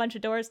opening a bunch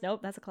of doors. Nope,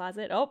 that's a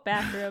closet. Oh,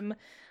 bathroom.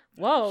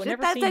 Whoa, Shit,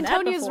 never that's seen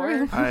Antonia's that before.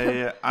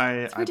 room.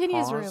 I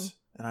Virginia's pause room.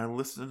 and I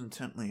listen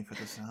intently for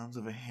the sounds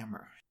of a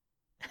hammer.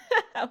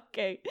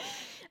 Okay.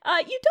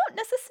 You don't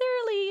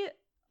necessarily.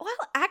 Well,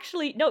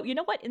 actually, no. You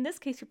know what? In this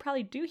case, you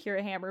probably do hear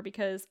a hammer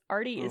because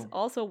Artie is Oh.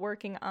 also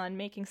working on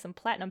making some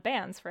platinum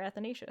bands for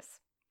Athanasius.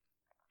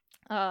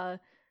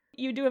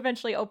 You do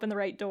eventually open the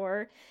right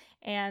door,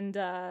 and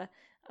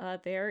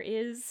there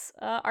is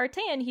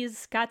Artan.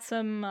 He's got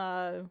some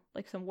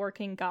like some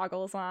working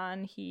goggles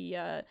on. He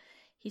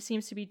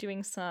seems to be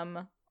doing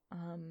some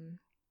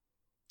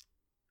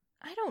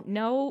I don't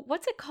know.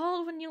 What's it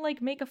called when you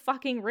like make a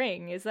fucking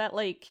ring? Is that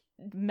like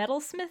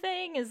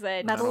metalsmithing? Is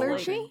that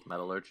Metallurgy? like-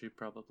 Metallurgy,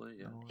 probably,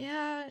 yeah.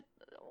 yeah,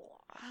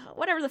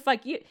 whatever the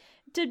fuck. You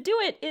to do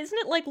it, isn't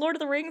it like Lord of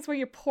the Rings where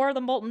you pour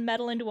the molten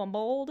metal into a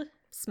mold?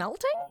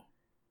 Smelting?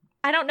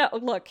 I don't know.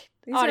 Look,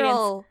 These audience, are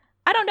all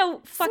I don't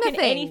know fucking smithing.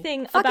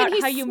 anything Fucking about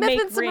he's how you make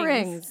smithing some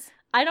rings.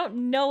 I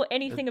don't know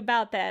anything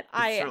about that.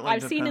 certainly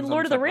I've seen in depends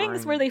Lord on of the type of Rings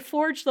ring. where they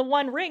forge the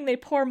one ring, they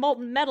pour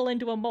molten metal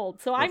into a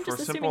mold. So But I'm for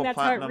just assuming simple that's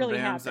how it platinum really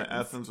bands happens. that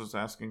Athens was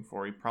asking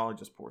for, he probably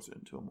just pours it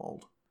into a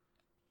mold.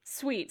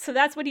 Sweet. So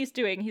that's what he's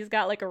doing. He's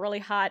got like a really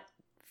hot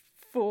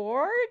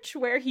forge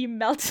where he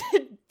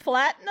melted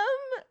platinum,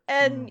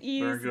 and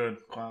he's Very good,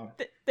 Cloud.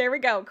 there we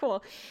go.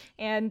 Cool.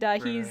 And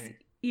Right.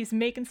 he's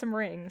making some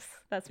rings.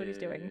 That's what he's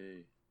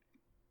doing.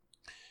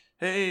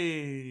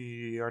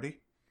 Yay. Hey, Artie.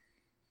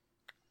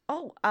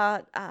 Oh,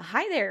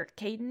 hi there,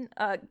 Caden.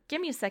 Give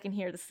me a second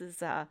here. This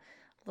is a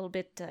little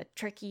bit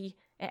tricky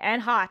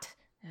and hot.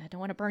 Don't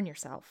want to burn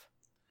yourself.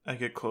 I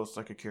get close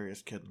like a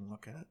curious kid and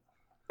look at it.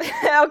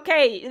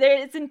 Okay,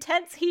 it's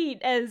intense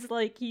heat as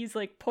like he's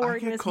like I pouring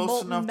get this close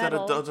molten enough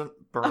metal. that it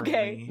doesn't burn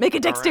Okay. me. Make a all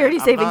right? dexterity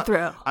I'm saving not-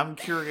 throw. I'm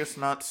curious,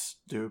 not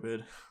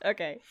stupid.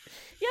 Okay,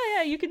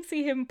 yeah, you can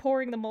see him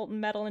pouring the molten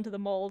metal into the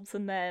molds,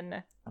 and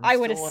then I'm I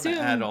would still assume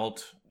an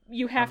adult.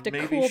 you have I'm to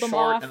maybe cool them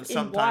short off and in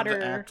sometimes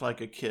water. I act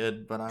like a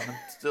kid, but I'm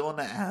still an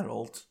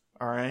adult.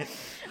 All right.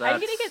 I'm gonna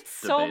That's get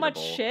so much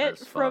debatable shit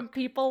as from fuck.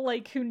 people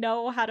like who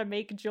know how to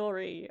make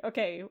jewelry.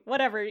 Okay,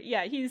 whatever.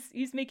 Yeah, he's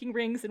making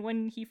rings, and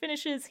when he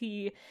finishes,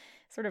 he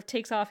sort of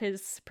takes off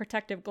his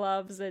protective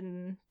gloves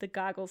and the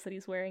goggles that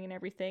he's wearing and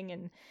everything,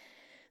 and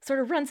sort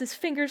of runs his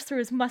fingers through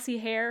his mussy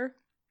hair,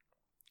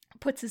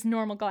 puts his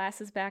normal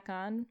glasses back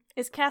on.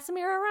 Is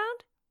Casimir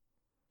around?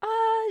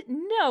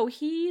 No,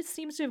 he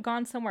seems to have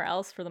gone somewhere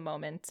else for the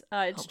moment.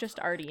 It's Oh, just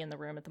fuck. Artie in the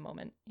room at the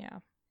moment. Yeah.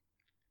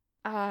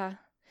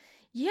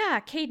 Yeah,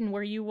 Caden,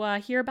 were you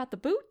hear about the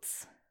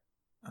boots?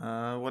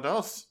 What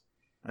else?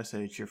 I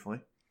say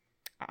cheerfully.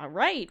 All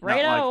right, Not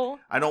righto.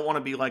 I don't want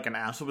to be like an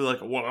asshole. Be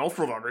like, what else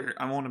was over here?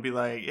 I want to be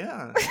like,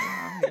 yeah,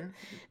 I'm here.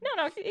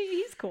 No,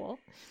 he's cool.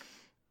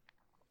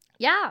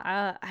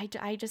 Yeah,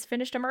 I just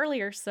finished them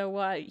earlier, so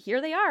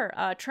here they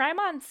are. Try them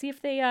on, see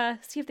if they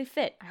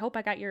fit. I hope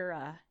I got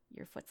your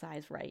foot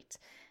size right.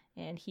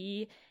 And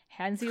he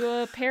hands you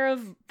a pair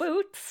of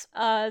boots.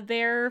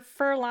 They're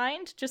fur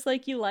lined, just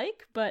like you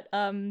like, but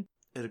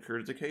It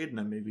occurred to Caden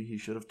that maybe he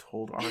should have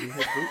told Artie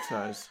his boot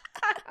size.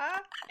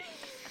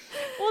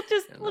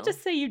 we'll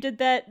just say you did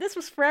that. This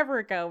was forever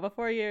ago,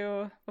 before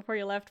you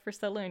left for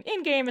Saloon.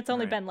 In game, it's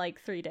only Right. been like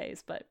 3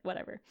 days, but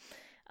whatever.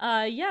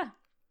 Yeah.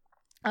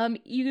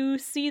 You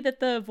see that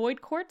the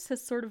void quartz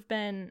has sort of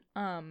been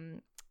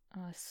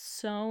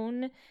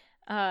sewn.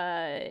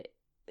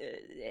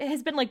 It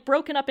has been like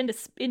broken up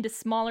into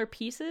smaller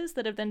pieces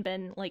that have then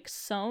been like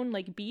sewn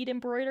like bead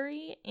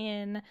embroidery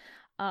in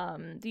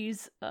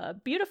these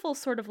beautiful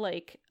sort of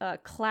like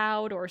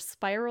cloud or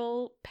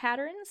spiral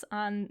patterns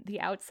on the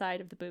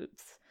outside of the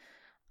boots.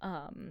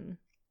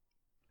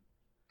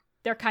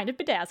 They're kind of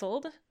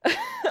bedazzled,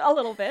 a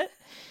little bit.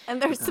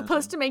 And they're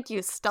supposed to make you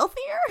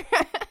stealthier?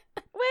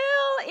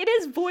 Well, it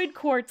is void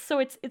quartz, so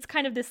it's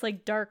kind of this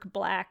like dark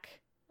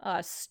black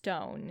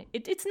stone.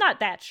 It's not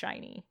that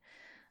shiny.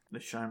 They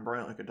shine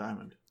bright like a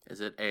diamond. Is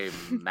it a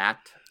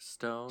matte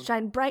stone?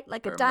 Shine bright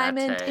like a Or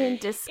diamond matte. in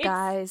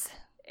disguise.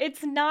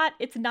 It's not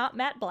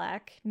matte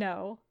black,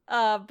 no.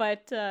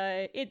 But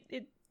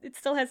it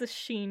still has a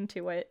sheen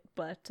to it,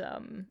 but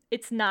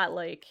it's not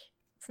like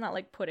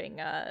putting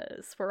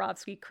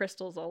Swarovski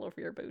crystals all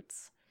over your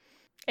boots.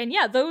 And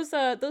yeah, those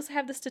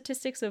have the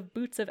statistics of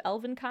boots of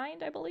elven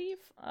kind, I believe,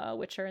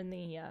 which are in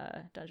the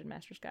Dungeon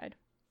Master's Guide.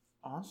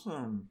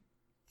 Awesome.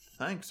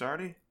 Thanks,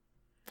 Artie.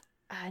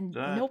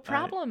 No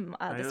problem.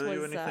 I This owe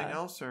you was anything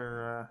else,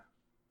 or?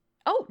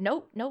 Oh,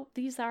 no.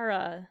 These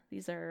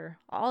are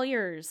all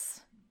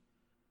yours.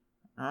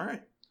 All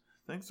right.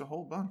 Thanks a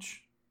whole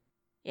bunch.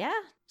 Yeah,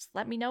 just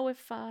let me know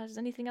if there's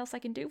anything else I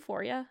can do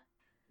for you.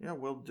 Yeah,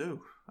 will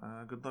do.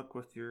 Good luck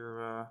with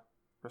your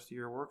rest of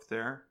your work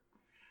there.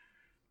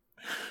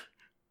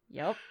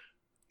 Yep.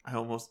 I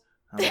almost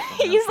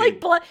He's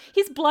like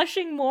he's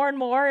blushing more and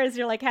more as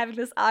you're like having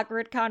this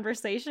awkward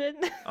conversation.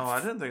 Oh, I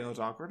didn't think it was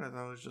awkward. I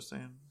thought I was just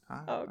saying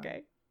hi. Oh,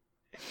 okay.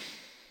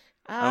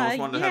 I almost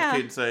wanted to have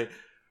Kate say,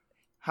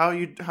 "How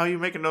you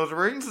making those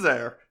rings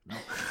there?" No.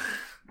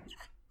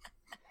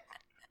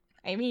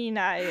 I mean,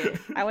 I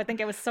would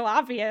think it was so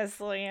obvious.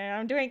 Like,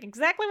 I'm doing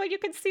exactly what you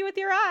can see with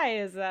your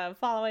eyes,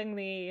 following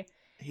the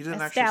He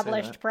didn't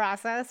established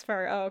process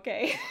for. Oh,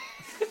 okay.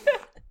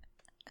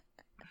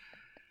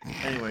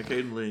 Anyway,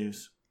 Caden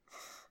leaves.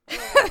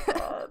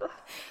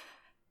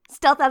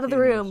 Stealth out of the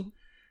room.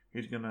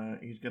 He's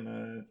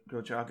gonna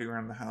go jogging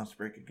around the house,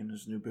 breaking in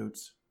his new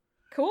boots.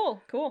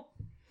 Cool.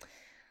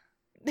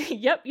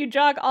 Yep, you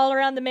jog all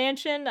around the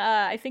mansion.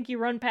 I think you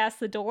run past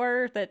the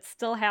door that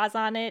still has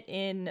on it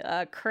in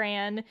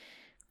Cran,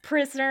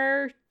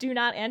 prisoner, do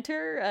not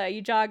enter.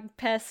 You jog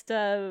past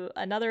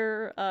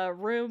another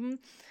room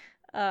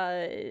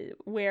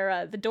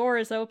where the door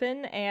is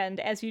open, and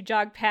as you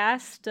jog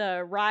past,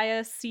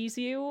 Raya sees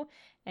you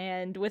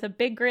and with a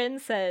big grin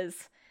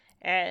says,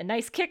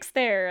 "Nice kicks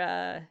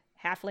there,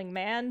 halfling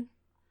man."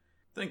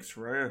 Thanks,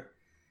 Raya.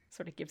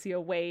 Sort of gives you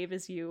a wave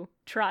as you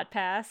trot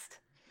past.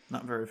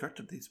 Not very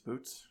effective, these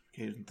boots.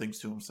 Caden thinks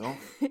to himself.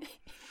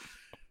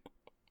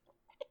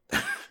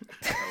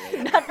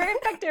 Not very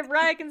effective.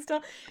 Raya can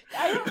still...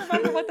 I don't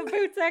remember what the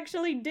boots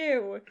actually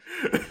do.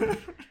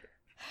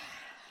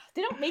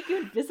 They don't make you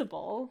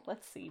invisible.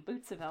 Let's see.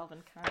 Boots of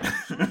elven kind.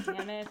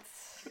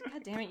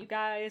 God damn it, you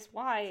guys.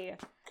 Why?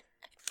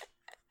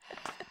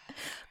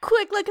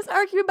 Quick, let us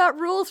argue about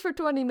rules for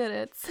 20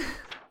 minutes.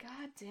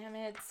 God damn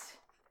it.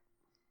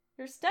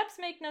 Your steps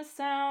make no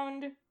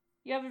sound.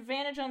 You have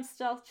advantage on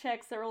stealth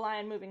checks that rely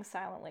on moving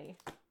silently.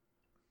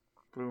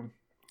 Boom.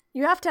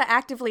 You have to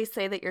actively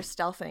say that you're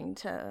stealthing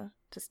to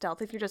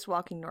stealth. If you're just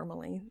walking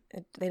normally,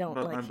 they don't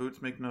But like my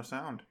boots make no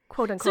sound.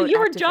 quote unquote. So you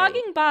were activate.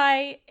 jogging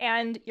by,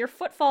 and your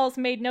footfalls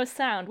made no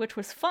sound, which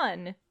was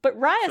fun. But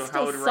Raya So how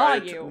still would saw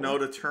Raya you. know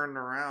to turn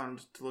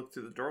around to look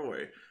through the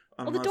doorway?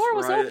 Well, the door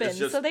was Raya open, is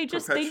just so they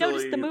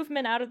noticed the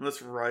movement out of. Unless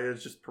Raya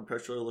is just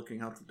perpetually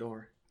looking out the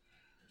door.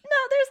 No,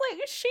 there's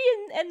like she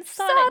and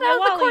Saw Sonnet it out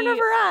of the corner Nawali of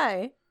her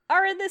eye.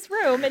 are in this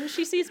room, and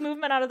she sees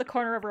movement out of the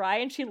corner of her eye,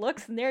 and she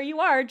looks, and there you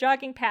are,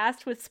 jogging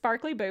past with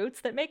sparkly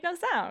boots that make no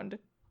sound.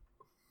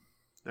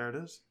 There it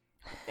is.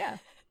 Yeah.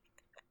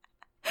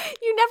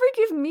 You never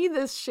give me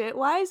this shit.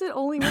 Why is it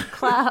only with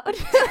Cloud?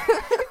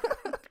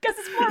 Because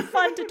it's more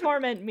fun to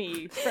torment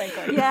me,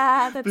 frankly.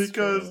 Yeah, that's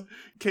Because true.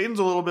 Caden's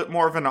a little bit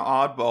more of an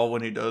oddball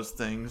when he does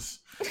things.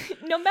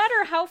 No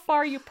matter how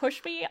far you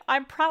push me,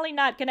 I'm probably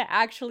not going to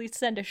actually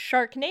send a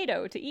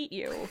Sharknado to eat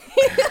you.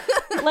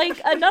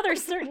 Like another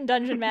certain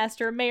dungeon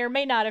master may or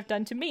may not have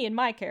done to me in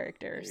my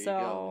character. There you So,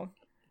 go.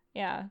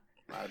 yeah.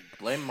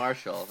 Blame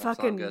Marshall. That's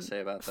all I'm gonna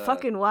say about that.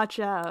 Fucking watch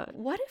out.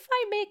 What if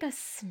I make a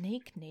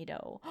snake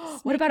nado?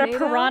 What about a Snake-nado?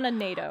 piranha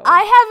nado?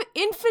 I have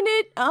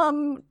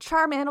infinite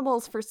charm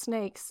animals for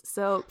snakes,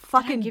 so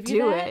fucking give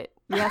you do that? it.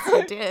 Yes,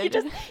 I did.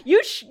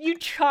 you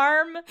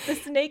charm the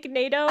snake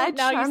nado. I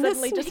Now you charm the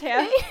suddenly just snake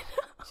have. nado.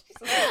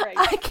 Jesus Christ.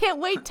 I can't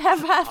wait to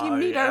have you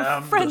meet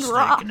our friend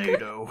Rock.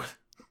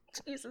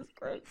 Jesus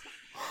Christ.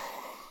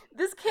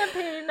 This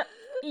campaign,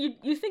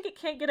 you think it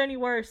can't get any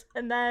worse,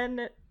 and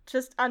then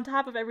just on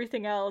top of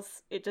everything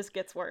else, it just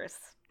gets worse.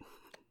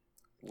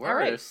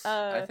 Worse. All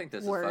right, I think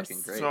this worse. is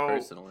fucking great, So,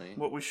 personally.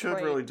 what we should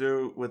Right. really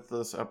do with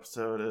this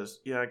episode is,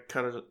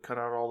 cut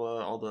out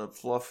all the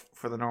fluff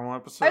for the normal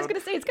episode. I was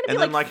gonna say it's gonna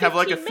be and then have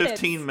like a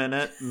 15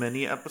 minutes. 15-minute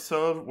mini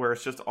episode where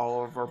it's just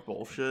all of our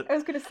bullshit. I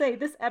was gonna say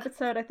this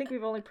episode. I think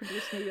we've only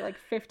produced maybe like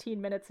 15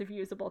 minutes of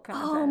usable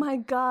content. Oh my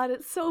god,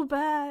 it's so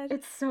bad.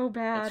 It's so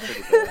bad.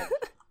 It's pretty bad.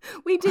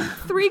 We did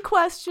 3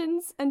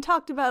 questions and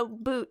talked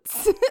about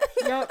boots.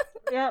 Yep.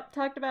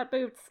 Talked about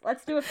boots.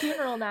 Let's do a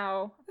funeral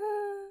now.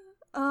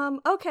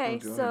 Okay, I'm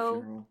doing a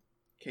so funeral.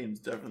 Caden's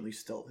definitely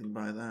stealthing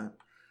by that.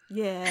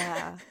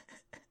 yeah.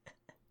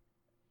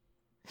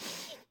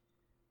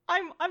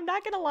 I'm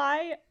not gonna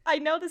lie. I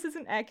know this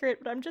isn't accurate,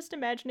 but I'm just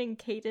imagining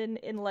Kaden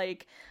in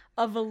like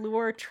a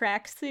velour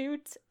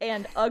tracksuit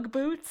and UGG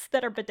boots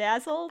that are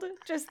bedazzled,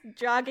 just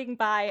jogging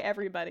by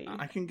everybody.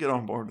 I can get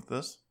on board with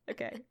this.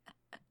 Okay.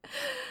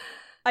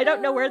 I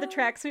don't know where the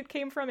tracksuit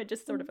came from. It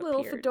just sort of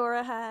little appeared.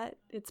 fedora hat.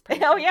 It's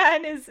perfect. Oh yeah,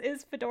 and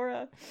his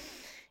fedora.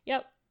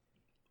 Yep.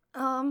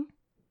 All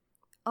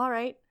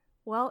right.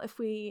 Well, if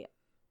we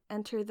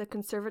enter the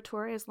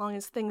conservatory, as long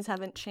as things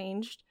haven't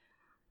changed,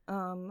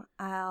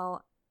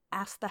 I'll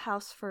ask the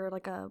house for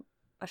like a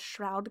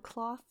shroud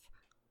cloth.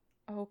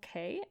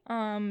 Okay.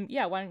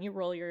 Yeah, why don't you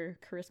roll your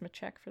charisma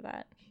check for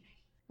that?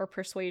 Or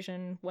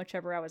persuasion,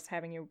 whichever I was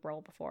having you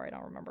roll before, I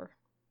don't remember.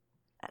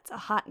 That's a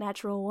hot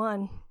natural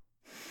 1.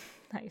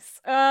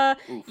 Nice.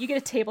 You get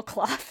a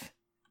tablecloth.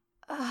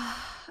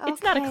 It's Okay,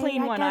 not a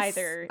clean I one guess-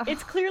 either.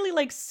 It's clearly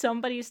like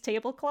somebody's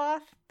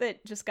tablecloth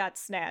that just got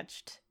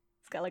snatched.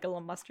 It's got like a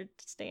little mustard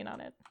stain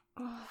on it.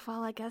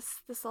 Well, I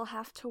guess this'll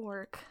have to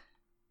work.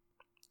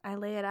 I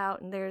lay it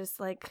out, and there's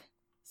like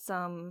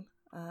some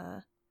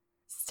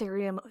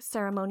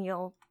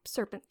ceremonial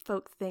serpent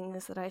folk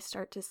things that I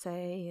start to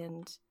say,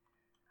 and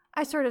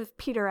I sort of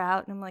peter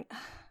out, and I'm like,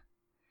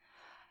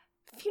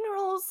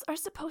 funerals are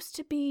supposed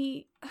to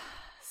be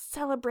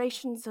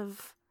celebrations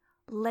of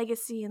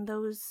legacy and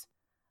those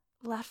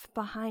left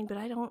behind, but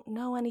I don't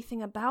know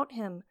anything about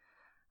him.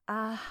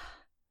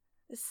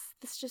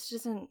 This just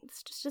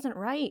isn't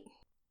right.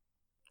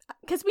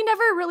 Because we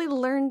never really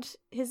learned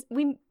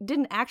we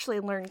didn't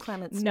actually learn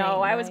Clement's name.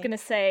 No, I was right? gonna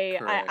say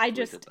Correct, I we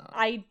just did not.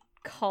 I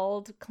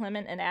called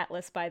Clement and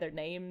Atlas by their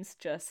names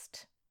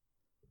just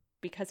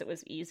because it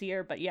was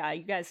easier, but yeah,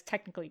 you guys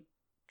technically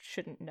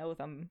shouldn't know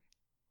them.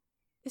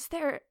 Is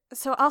there...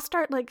 So I'll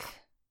start, like,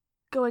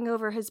 going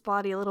over his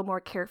body a little more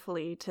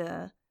carefully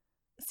to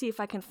see if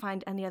I can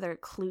find any other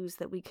clues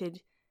that we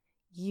could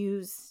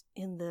use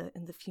in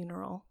the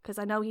funeral. Because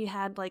I know he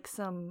had, like,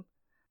 some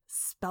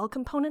spell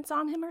components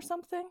on him or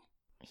something.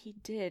 He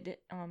did.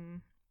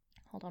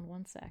 Hold on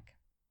one sec.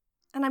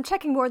 And I'm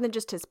checking more than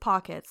just his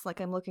pockets.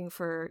 Like, I'm looking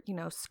for,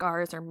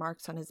 scars or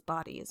marks on his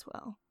body as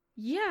well.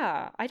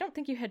 Yeah, I don't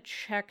think you had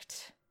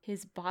checked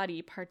his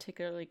body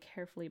particularly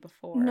carefully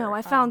before. No,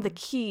 I found the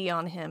key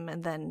on him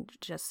and then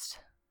just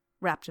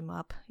wrapped him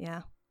up.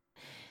 Yeah.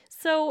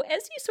 So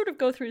as you sort of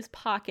go through his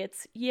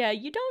pockets, yeah,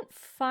 you don't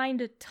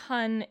find a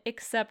ton,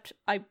 except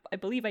I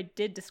believe I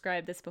did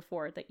describe this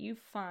before, that you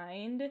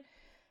find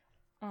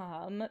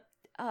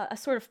a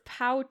sort of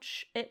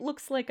pouch. It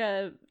looks like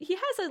he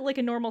has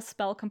a normal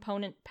spell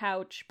component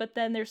pouch, but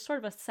then there's sort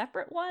of a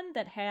separate one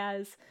that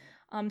has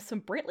some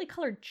brightly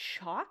colored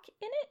chalk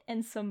in it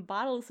and some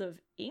bottles of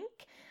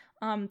ink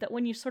that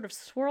when you sort of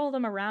swirl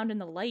them around in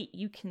the light,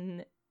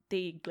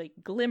 they like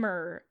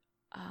glimmer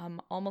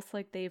almost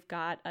like they've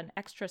got an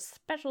extra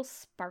special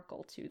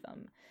sparkle to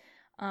them.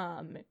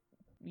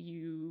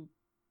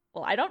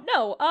 Well, I don't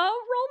know.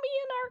 Roll me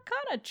an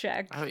Arcana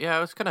check. Oh, yeah, I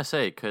was gonna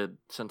say,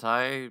 since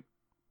I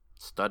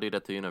studied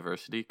at the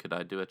university, could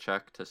I do a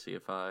check to see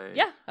if I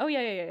Yeah. Oh,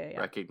 yeah.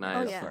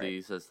 recognize Oh, yeah.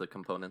 these as the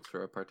components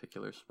for a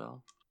particular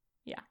spell?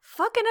 Yeah.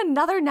 Fucking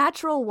another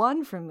natural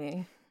 1 from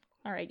me.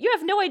 All right. You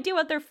have no idea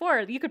what they're for.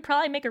 You could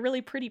probably make a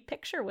really pretty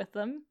picture with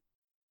them.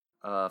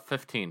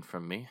 15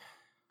 from me.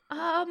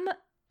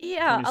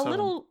 Yeah,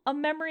 27. a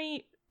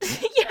memory.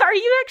 Yeah, are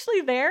you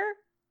actually there?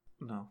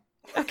 No.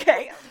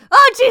 Okay.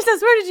 Oh,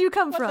 Jesus, where did you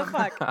come What from? the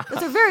fuck?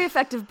 Those are very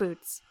effective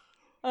boots.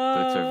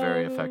 Boots are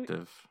very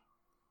effective.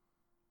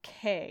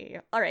 Okay.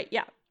 All right.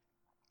 Yeah.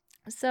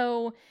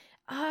 So,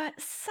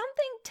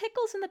 something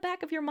tickles in the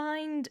back of your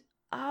mind.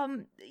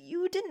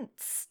 You didn't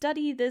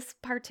study this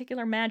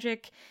particular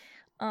magic.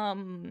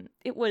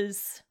 It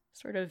was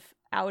sort of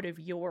out of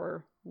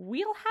your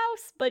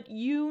wheelhouse, but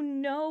you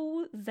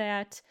know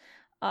that,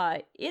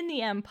 in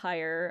the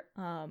Empire,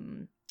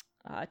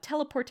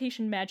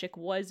 teleportation magic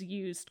was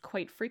used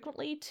quite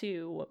frequently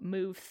to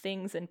move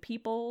things and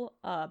people,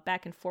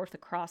 back and forth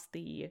across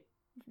the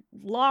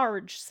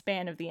large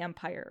span of the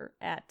Empire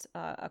at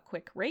a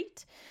quick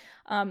rate.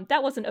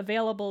 That wasn't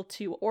available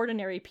to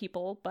ordinary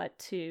people, but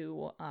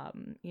to,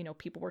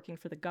 people working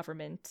for the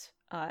government,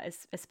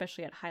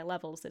 especially at high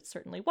levels, it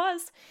certainly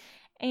was.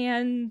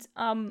 And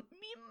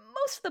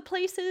most of the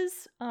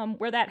places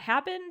where that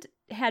happened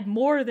had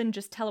more than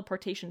just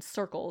teleportation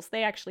circles.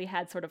 They actually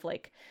had sort of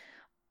like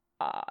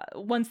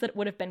ones that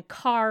would have been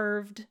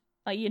carved,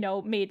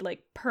 made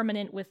like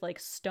permanent with like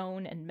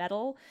stone and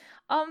metal.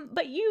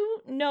 But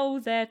you know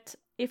that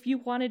if you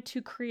wanted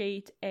to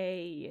create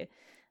a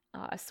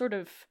sort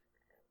of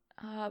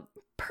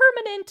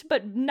permanent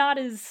but not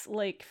as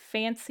like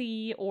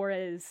fancy or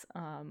as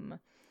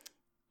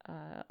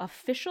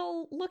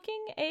official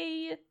looking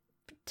a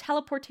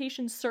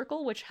teleportation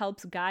circle, which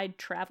helps guide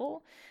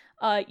travel,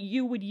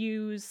 you would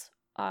use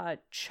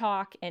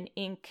chalk and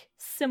ink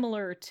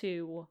similar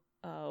to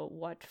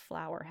what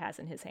Flower has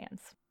in his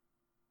hands.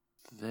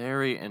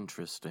 Very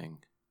interesting.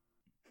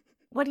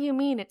 What do you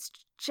mean? It's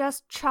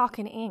just chalk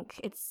and ink.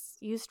 It's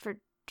used for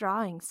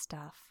drawing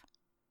stuff.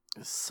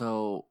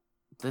 So,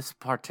 this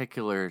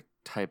particular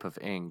type of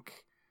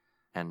ink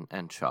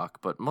and chalk,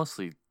 but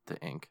mostly the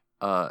ink,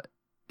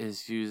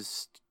 is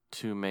used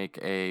to make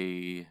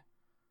a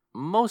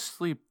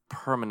mostly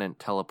permanent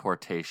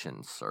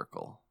teleportation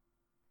circle.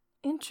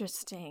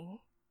 Interesting.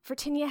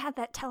 Vertinia had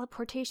that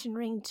teleportation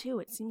ring too.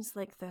 It seems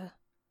like the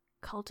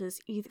cult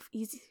is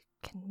easy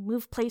can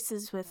move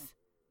places with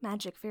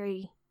magic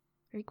very,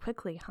 very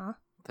quickly, huh?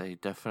 They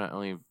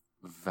definitely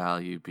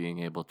value being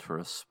able to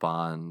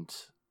respond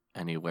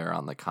anywhere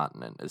on the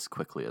continent as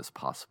quickly as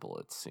possible,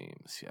 it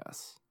seems,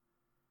 yes.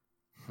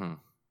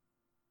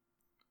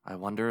 I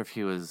wonder if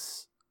he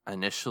was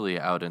initially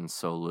out in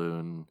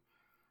Saloon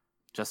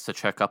just to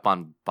check up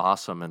on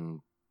Bossum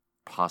and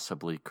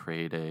possibly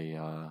create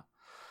a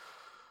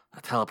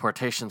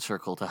teleportation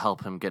circle to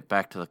help him get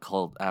back to the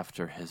cult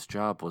after his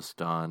job was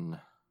done.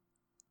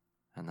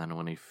 And then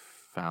when he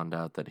found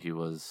out that he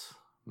was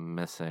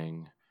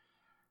missing,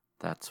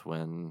 that's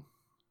when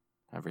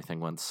everything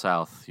went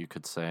south, you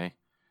could say.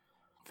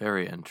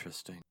 Very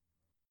interesting.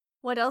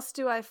 What else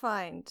do I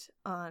find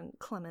on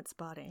Clement's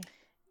body?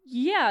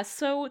 Yeah,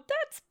 so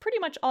that's pretty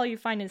much all you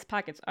find in his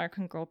pockets. I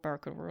can go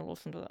back and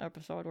listen to the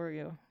episode where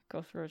you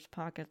go through his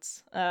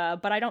pockets.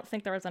 But I don't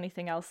think there was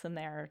anything else in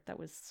there that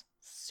was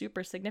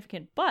super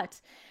significant. But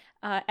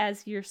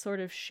as you're sort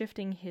of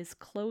shifting his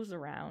clothes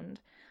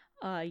around,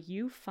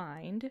 you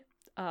find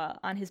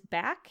on his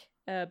back,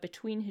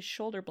 between his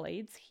shoulder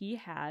blades, he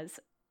has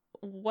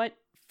what,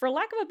 for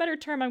lack of a better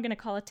term, I'm going to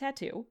call a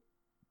tattoo.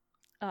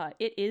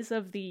 It is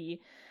of the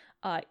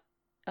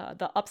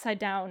upside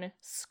down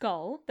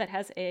skull that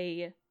has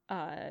a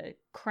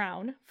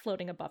crown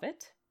floating above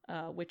it,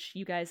 which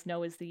you guys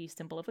know is the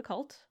symbol of the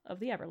cult of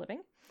the Everliving.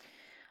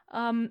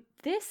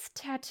 This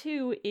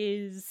tattoo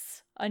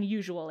is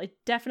unusual. It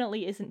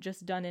definitely isn't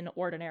just done in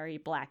ordinary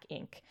black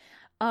ink.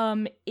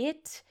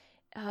 It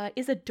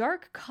is a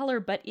dark color,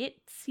 but it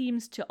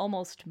seems to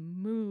almost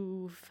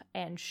move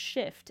and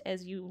shift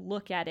as you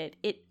look at it.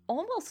 It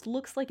almost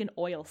looks like an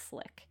oil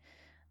slick,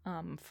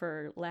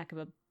 for lack of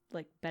a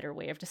better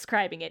way of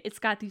describing it. It's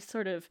got these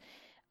sort of,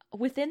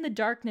 within the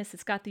darkness,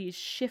 it's got these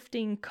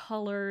shifting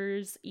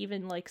colors,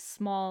 even like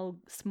small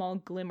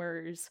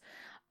glimmers.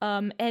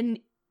 And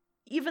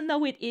even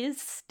though it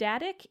is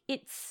static,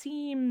 it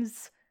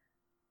seems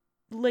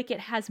like it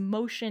has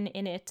motion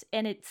in it,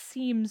 and it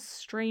seems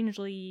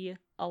strangely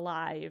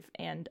alive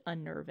and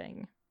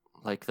unnerving.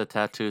 Like the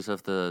tattoos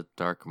of the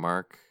Dark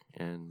Mark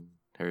in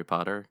Harry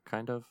Potter,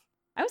 kind of?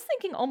 I was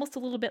thinking almost a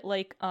little bit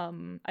like,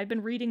 I've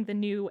been reading the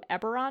new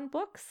Eberron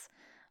books,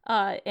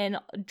 and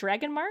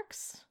dragon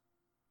marks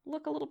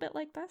look a little bit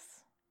like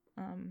this.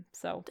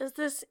 So Does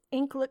this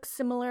ink look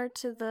similar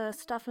to the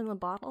stuff in the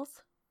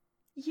bottles?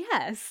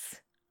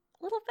 yes,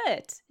 a little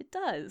bit. It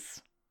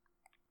does.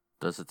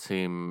 Does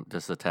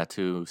the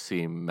tattoo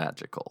seem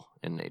magical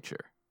in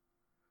nature?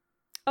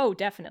 Oh,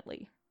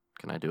 definitely.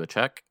 Can I do a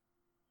check?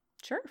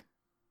 Sure.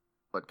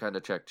 What kind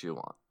of check do you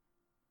want?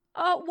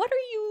 What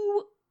are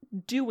you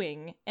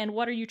doing, and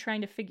what are you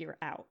trying to figure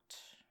out?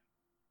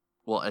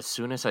 Well, as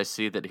soon as I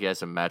see that he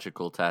has a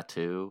magical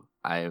tattoo,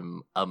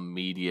 I'm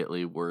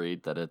immediately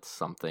worried that it's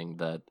something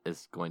that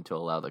is going to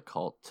allow the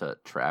cult to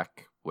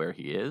track where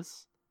he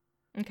is.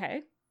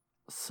 Okay.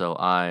 So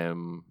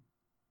I'm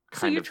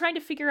So you're trying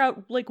to figure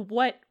out like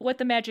what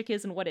the magic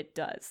is and what it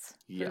does,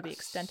 Yes. for the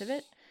extent of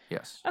it.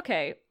 Yes.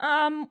 Okay.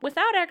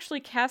 Without actually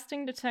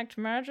casting detect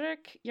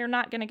magic, you're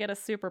not going to get a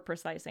super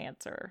precise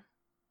answer.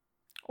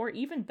 Or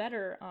even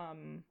better,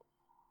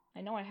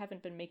 I know I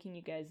haven't been making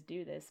you guys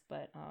do this,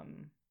 but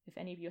if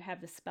any of you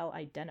have the spell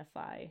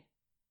Identify.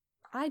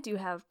 I do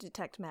have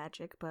detect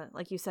magic, but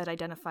like you said,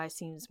 identify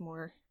seems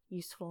more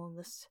useful in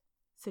this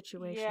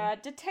situation. Yeah,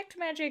 detect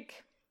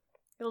magic.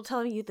 It'll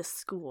tell you the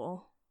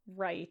school,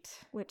 Right.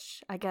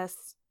 which I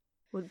guess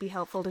would be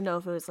helpful to know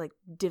if it was like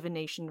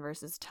divination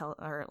versus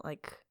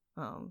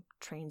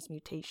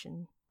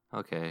transmutation.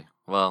 Okay.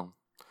 Well,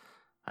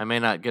 I may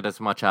not get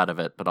as much out of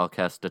it, but I'll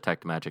cast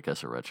detect magic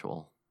as a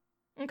ritual.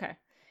 Okay.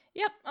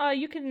 Yep,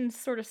 you can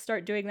sort of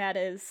start doing that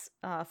as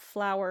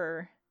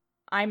Flower,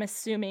 I'm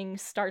assuming,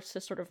 starts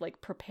to sort of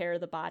like prepare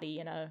the body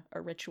in a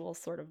ritual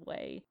sort of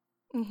way.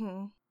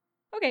 Mm-hmm.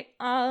 Okay,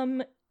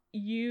 I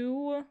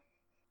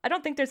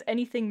don't think there's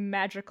anything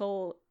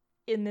magical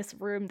in this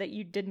room that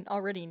you didn't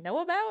already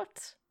know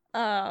about.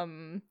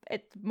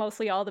 It's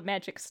mostly all the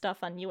magic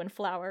stuff on you and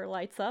Flower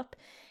lights up,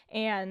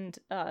 and,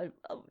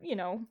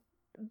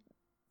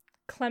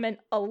 Clement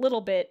a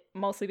little bit,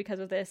 mostly because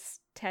of this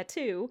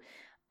tattoo.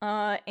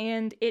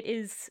 And it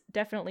is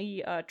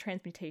definitely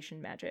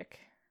transmutation magic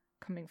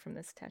coming from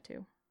this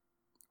tattoo.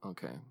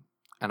 Okay.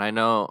 And I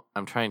know,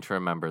 I'm trying to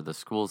remember, the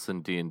schools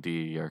in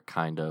D&D are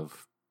kind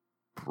of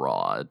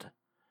broad.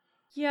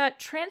 Yeah,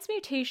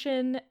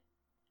 transmutation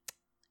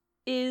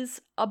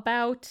is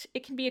about,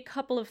 it can be a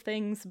couple of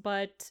things,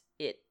 but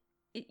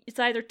it's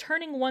either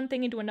turning one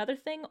thing into another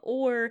thing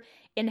or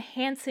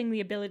enhancing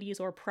the abilities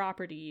or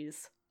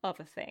properties of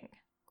a thing.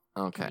 It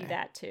Okay. can be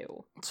that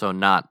too. So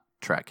not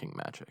tracking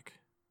magic.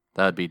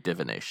 That would be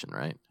divination,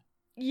 right?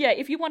 Yeah,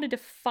 if you wanted to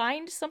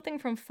find something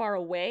from far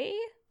away,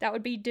 that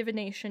would be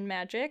divination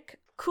magic.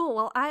 Cool.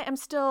 Well, I am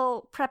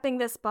still prepping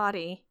this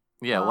body.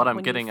 Yeah, what I'm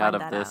when you getting out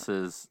find of that this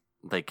is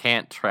they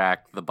can't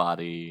track the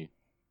body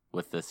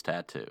with this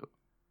tattoo.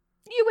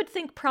 You would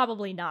think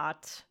probably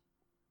not.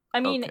 I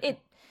mean, Okay.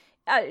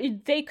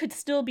 they could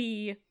still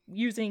be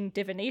using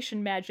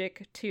divination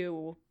magic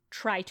to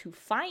try to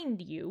find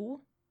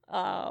you,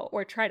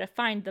 or try to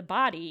find the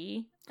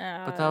body.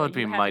 But that would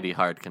be you mighty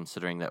hard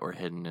considering that we're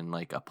hidden in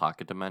like a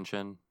pocket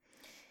dimension.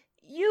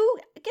 You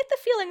get the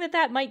feeling that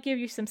that might give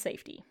you some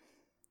safety.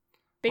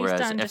 Based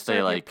Whereas on if just they, sort of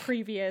your like,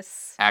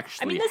 previous...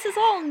 Actually, I mean, this is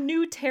all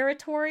new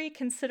territory,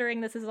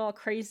 considering this is all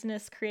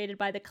craziness created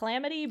by the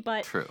Calamity,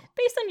 but true.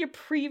 based on your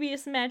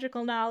previous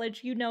magical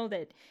knowledge, you know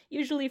that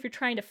usually if you're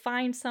trying to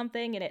find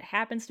something and it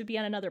happens to be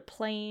on another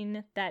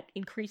plane, that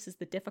increases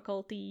the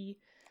difficulty.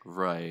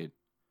 Right.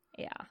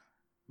 Yeah.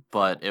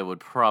 But it would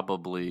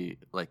probably,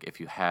 like, if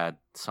you had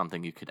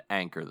something you could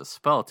anchor the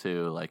spell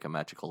to, like a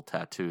magical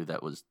tattoo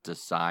that was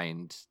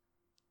designed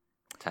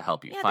to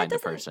help you Yeah, find that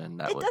the doesn't- person,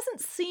 that It would...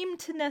 doesn't seem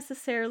to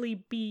necessarily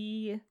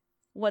be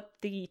what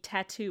the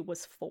tattoo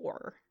was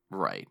for.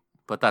 Right.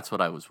 But that's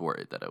what I was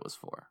worried that it was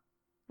for.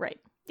 Right.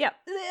 Yeah.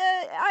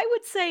 I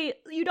would say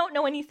you don't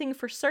know anything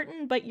for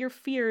certain, but your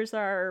fears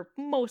are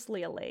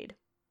mostly allayed.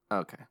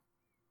 Okay.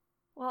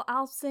 Well,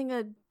 I'll sing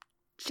a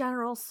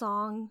general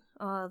song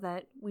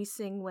that we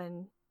sing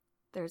when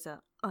there's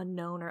a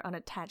unknown or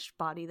unattached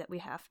body that we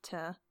have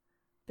to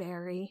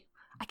bury.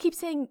 I keep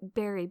saying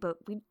bury, but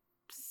we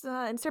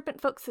in Serpent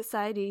Folk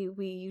Society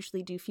we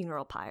usually do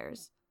funeral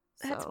pyres.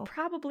 That's So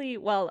probably,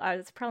 well,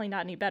 it's probably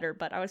not any better,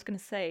 but I was going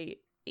to say,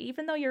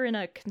 even though you're in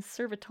a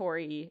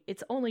conservatory,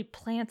 it's only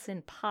plants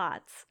in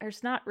pots.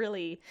 There's not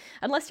really,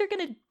 unless you're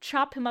going to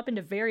chop him up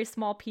into very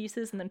small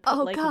pieces and then put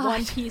Oh, like God.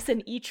 one piece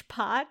in each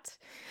pot.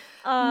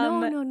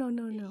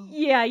 no.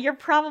 Yeah, you're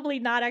probably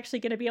not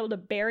actually going to be able to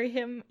bury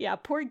him. Yeah,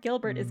 poor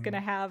Gilbert is going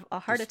to have a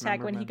heart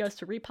attack when he Dismemberment. goes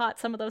to repot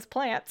some of those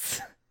plants.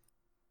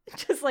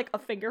 Just like a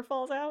finger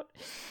falls out.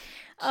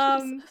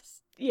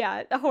 Jesus.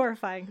 Yeah,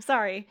 horrifying.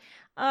 Sorry.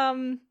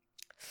 A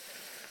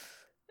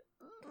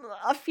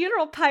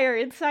funeral pyre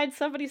inside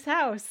somebody's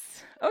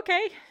house.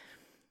 Okay.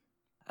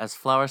 As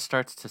Flower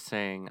starts to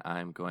sing,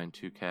 I'm going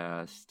to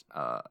cast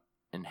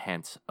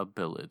Enhance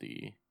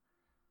Ability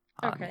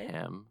on Okay.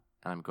 him.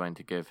 I'm going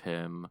to give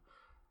him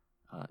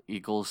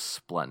Eagle's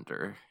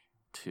Splendor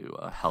to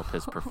help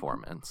his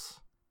performance.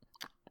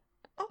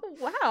 Oh,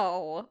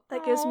 wow.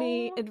 That gives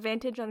me Aw.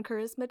 advantage on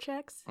charisma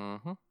checks.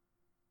 Mm-hmm.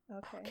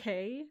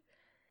 Okay.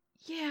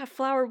 Yeah,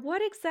 Flower,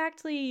 what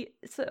exactly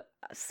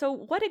so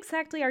what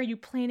exactly are you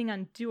planning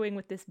on doing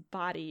with this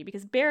body?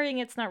 Because burying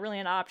it's not really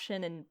an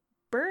option, and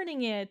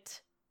burning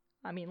it,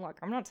 I mean, look,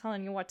 I'm not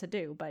telling you what to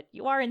do, but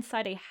you are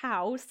inside a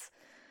house.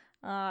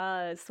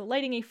 So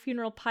lighting a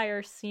funeral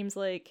pyre seems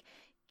like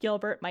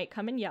Gilbert might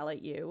come and yell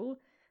at you.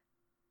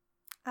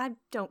 I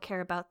don't care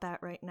about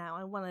that right now.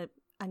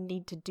 I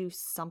need to do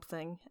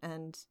something,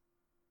 and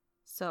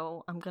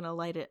so I'm gonna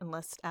light it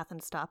unless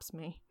Athen stops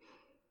me.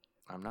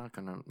 I'm not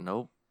gonna.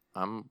 Nope.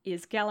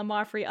 Is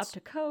Gallimaufry up to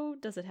code?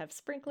 Does it have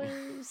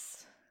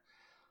sprinklers?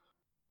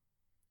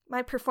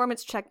 My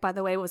performance check, by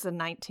the way, was a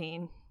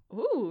 19.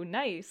 Ooh,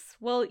 nice.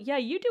 Well, yeah,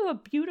 you do a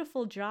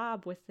beautiful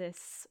job with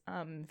this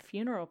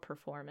funeral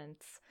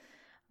performance.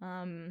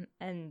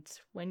 And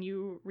when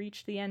you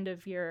reach the end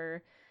of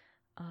your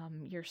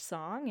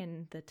song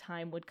and the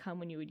time would come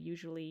when you would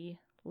usually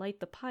light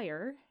the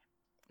pyre,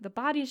 the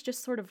body's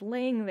just sort of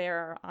laying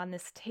there on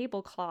this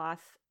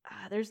tablecloth.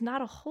 There's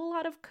not a whole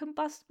lot of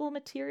combustible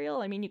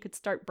material. I mean, you could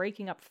start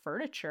breaking up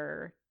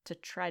furniture to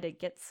try to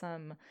get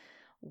some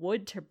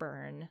wood to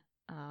burn.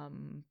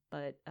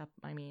 But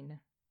I mean,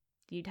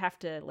 you'd have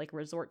to like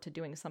resort to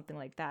doing something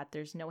like that.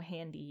 There's no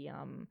handy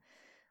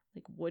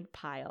like wood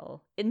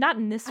pile. Not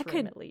in this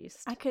room, at least.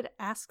 I could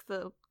ask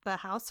the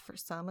house for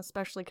some,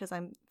 especially because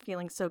I'm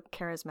feeling so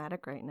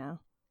charismatic right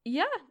now.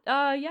 Yeah,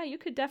 you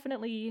could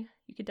definitely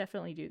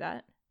do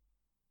that.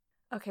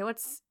 Okay,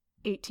 what's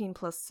 18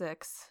 plus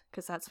 6?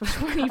 Because that's what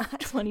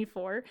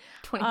 24.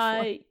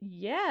 24.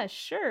 Yeah,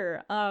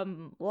 sure.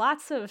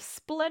 Lots of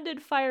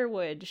splendid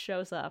firewood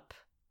shows up.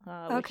 Which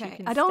you Okay,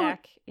 can I don't-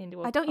 stack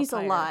into I don't use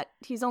fire. a lot.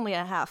 He's only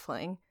a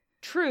halfling.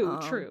 True.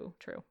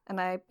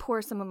 And I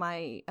pour some of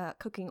my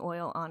cooking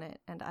oil on it,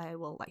 and I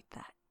will light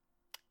that.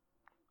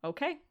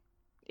 Okay.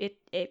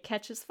 It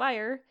catches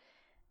fire,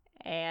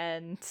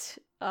 and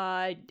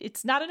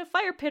it's not in a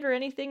fire pit or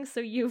anything, so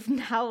you've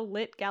now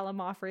lit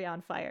Gallimaufry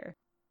on fire.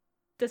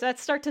 Does that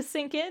start to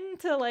sink in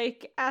to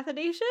like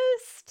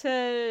Athanasius?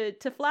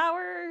 To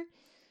Flower?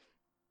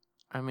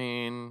 I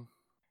mean,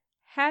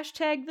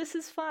 Hashtag this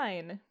is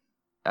fine.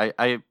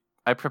 I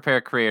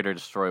prepare Create or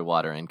Destroy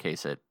Water in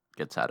case it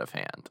gets out of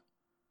hand.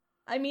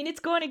 I mean, it's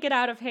going to get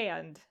out of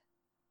hand.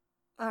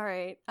 All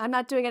right. I'm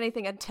not doing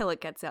anything until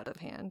it gets out of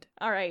hand.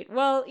 All right.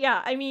 Well,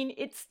 yeah, I mean,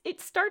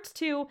 it starts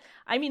to,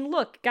 I mean,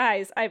 look,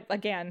 guys,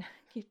 again,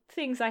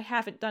 things I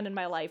haven't done in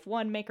my life.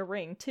 1, make a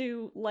ring.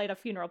 2, light a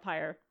funeral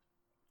pyre.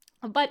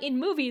 But in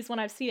movies, when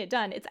I've seen it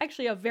done, it's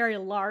actually a very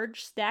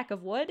large stack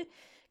of wood,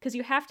 because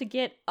you have to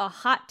get a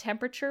hot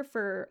temperature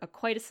for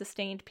quite a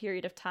sustained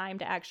period of time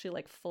to actually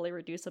like fully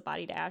reduce a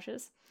body to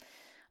ashes.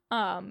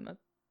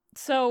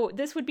 So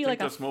this would be I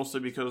think like that's mostly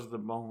because of the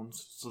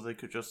bones, so they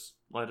could just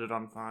light it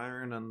on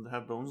fire and then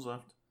have bones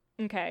left.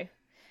 Okay.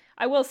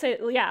 I will say,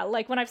 yeah,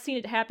 like when I've seen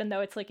it happen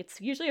though, it's like it's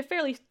usually a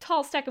fairly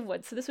tall stack of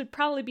wood, so this would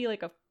probably be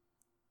like a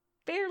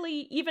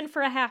fairly, even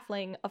for a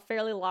halfling, a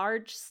fairly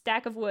large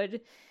stack of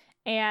wood,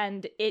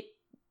 and it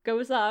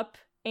goes up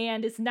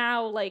and is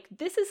now like,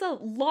 this is a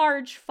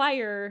large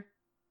fire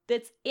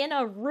that's in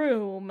a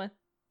room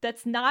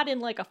that's not in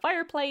like a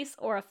fireplace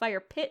or a fire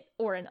pit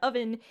or an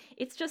oven.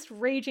 It's just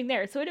raging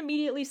there. So it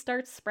immediately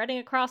starts spreading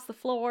across the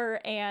floor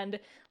and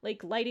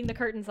like lighting the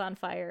curtains on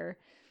fire.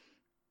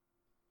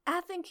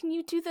 Athen, can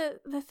you do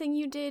the thing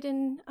you did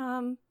in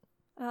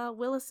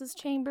Willis's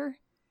chamber?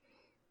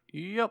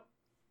 Yep.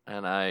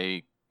 And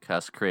I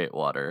cast Create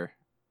Water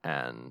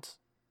and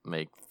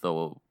make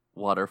the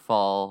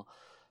waterfall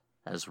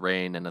as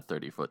rain in a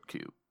 30-foot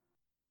cube.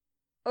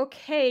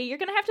 Okay, you're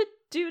gonna have to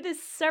do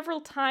this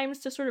several times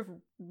to sort of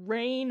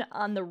rain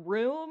on the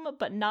room,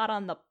 but not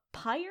on the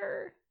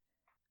pyre.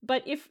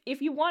 But if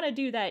you want to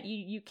do that,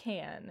 you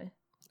can.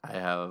 I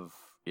have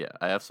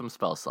some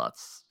spell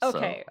slots.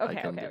 Okay, so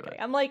okay. It.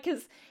 I'm like,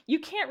 because you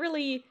can't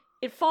really.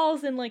 It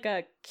falls in like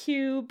a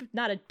cube,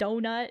 not a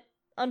donut.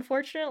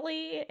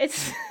 Unfortunately,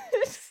 it's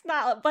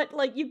not. But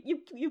like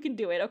you can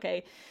do it.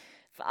 Okay,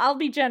 I'll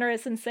be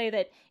generous and say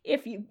that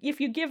if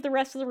you give the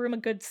rest of the room a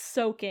good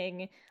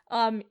soaking,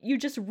 you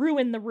just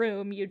ruin the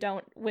room. You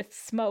don't, with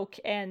smoke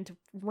and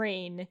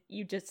rain,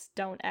 you just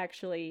don't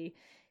actually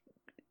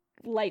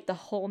light the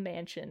whole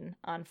mansion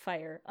on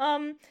fire.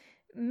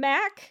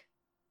 Mac,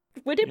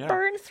 would it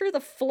burn through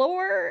the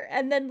floor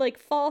and then like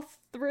fall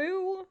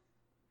through?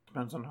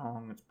 Depends on how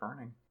long it's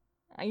burning.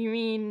 I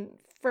mean,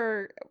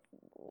 for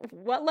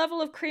what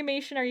level of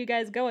cremation are you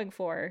guys going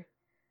for?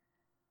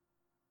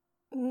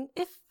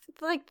 If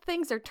like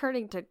things are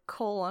turning to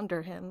coal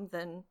under him,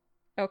 then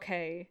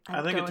okay.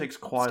 I think it takes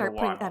quite a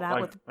while. Putting that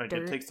out with like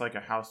dirt. it takes like a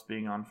house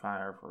being on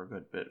fire for a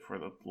good bit for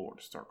the floor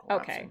to start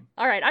collapsing. Okay.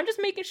 All right. I'm just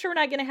making sure we're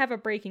not going to have a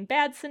Breaking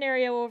Bad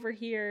scenario over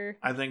here.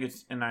 I think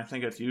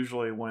it's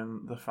usually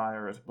when the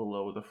fire is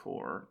below the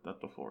floor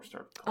that the floor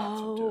starts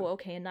collapsing too.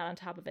 Okay, and not on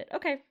top of it.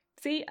 Okay.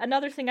 See,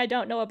 another thing I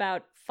don't know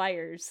about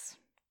fires.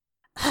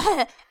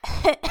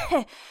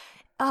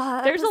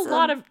 There's a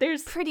lot of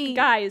pretty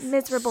guys,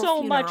 miserable so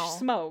funeral. much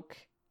smoke.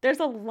 There's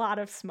a lot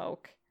of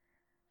smoke.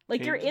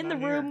 Like, you're Kate's in the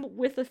not room here.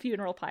 with a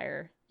funeral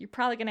pyre. You're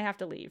probably going to have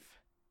to leave.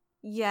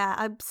 Yeah,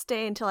 I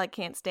stay until I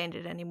can't stand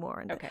it anymore.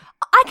 And Okay.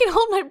 I can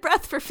hold my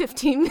breath for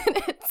 15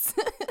 minutes.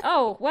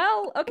 Oh,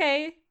 well,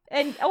 okay.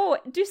 And,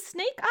 do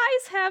snake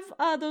eyes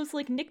have those,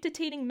 like,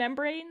 nictitating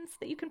membranes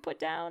that you can put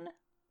down?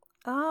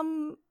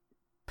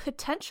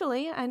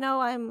 Potentially. I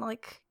know I'm,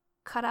 like,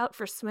 cut out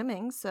for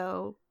swimming,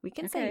 so we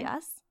can say Okay.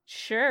 yes.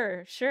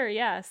 Sure,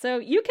 yeah. So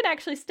you can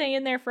actually stay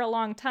in there for a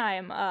long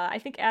time. I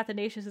think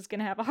Athanasius is going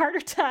to have a harder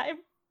time.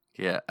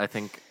 Yeah, I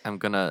think I'm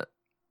gonna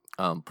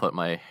put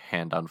my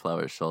hand on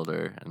Flower's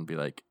shoulder and be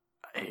like,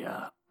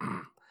 I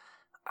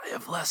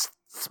have less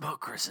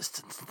smoke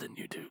resistance than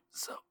you do,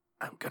 so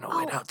I'm gonna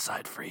wait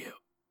outside for you.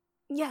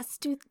 Yes,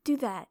 do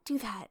that. Do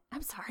that.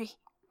 I'm sorry.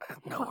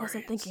 No What worries.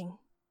 was I thinking?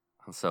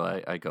 And so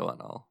I go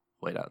and I'll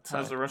wait outside.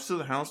 Has the rest of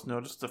the house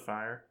noticed the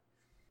fire?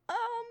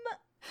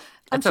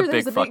 It's a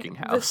big fucking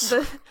house.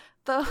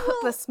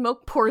 The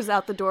smoke pours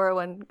out the door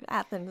when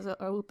Athens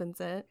opens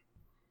it.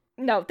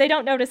 No, they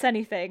don't notice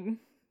anything.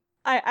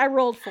 I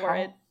rolled for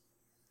it.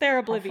 They're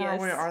oblivious. How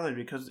far away are they?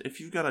 Because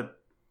if you've got a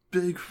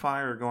big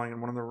fire going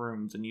in one of the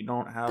rooms and you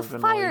don't have The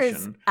fire is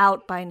ventilation,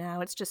 out by now.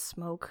 It's just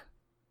smoke.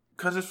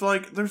 because it's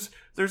like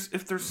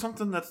if there's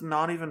something that's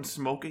not even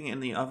smoking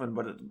in the oven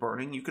but it's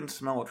burning, you can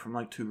smell it from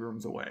like 2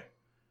 rooms away.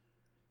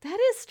 That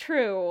is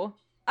true.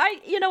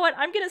 You know what?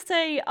 I'm gonna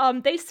say,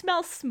 they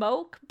smell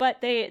smoke,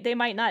 but they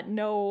might not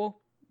know.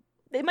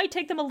 It might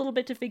take them a little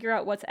bit to figure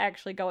out what's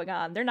actually going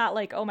on. They're not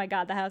like, oh my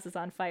god, the house is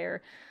on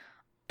fire,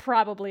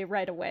 probably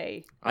right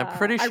away. I'm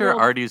pretty I sure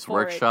rolled Artie's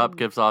for it workshop and-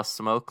 gives off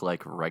smoke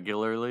like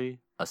regularly,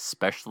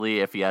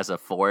 especially if he has a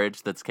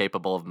forge that's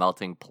capable of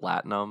melting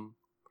platinum.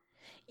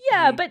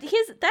 Yeah, He but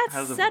that's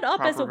has a set up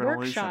as a proper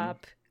ventilation.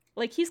 workshop.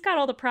 Like, he's got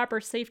all the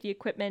proper safety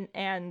equipment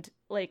and,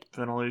 like,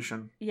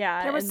 Ventilation.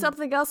 yeah. There was and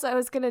something else I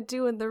was going to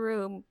do in the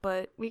room,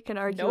 but we can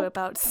argue Nope.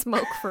 about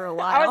smoke for a I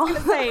while. was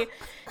gonna say,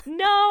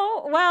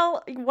 no,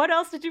 well, what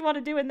else did you want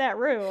to do in that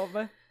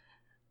room?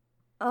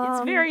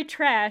 It's very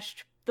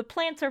trashed. The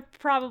plants are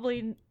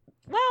probably,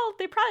 well,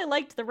 they probably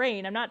liked the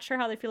rain. I'm not sure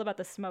how they feel about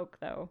the smoke,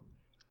 though.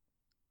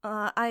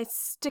 I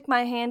stick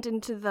my hand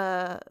into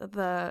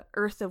the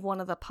earth of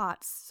one of the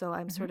pots, so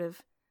I'm Mhm. sort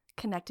of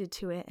connected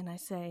to it, and I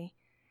say,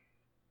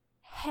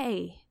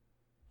 "Hey,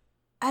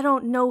 I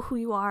don't know who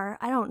you are.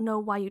 I don't know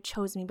why you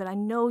chose me, but I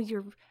know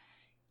you're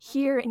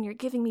here and you're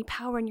giving me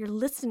power and you're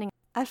listening.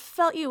 I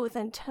felt you with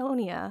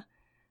Antonia.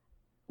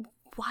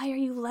 Why are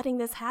you letting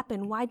this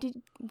happen? Why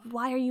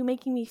are you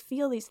making me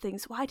feel these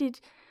things? Why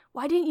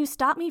didn't you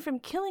stop me from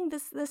killing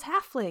this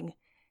halfling?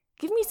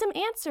 Give me some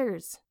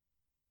answers."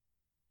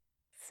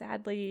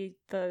 Sadly,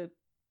 the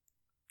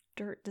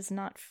dirt does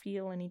not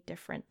feel any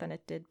different than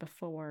it did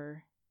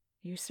before.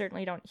 You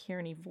certainly don't hear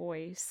any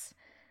voice.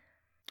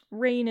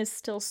 Rain is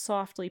still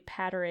softly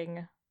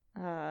pattering,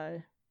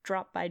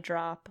 drop by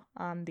drop,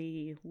 on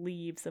the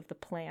leaves of the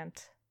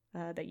plant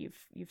that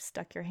you've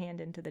stuck your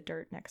hand into the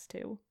dirt next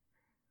to.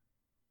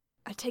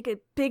 I take a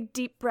big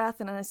deep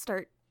breath and I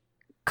start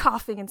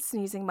coughing and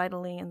sneezing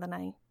mightily, and then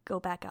I go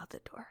back out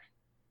the door.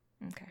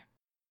 Okay.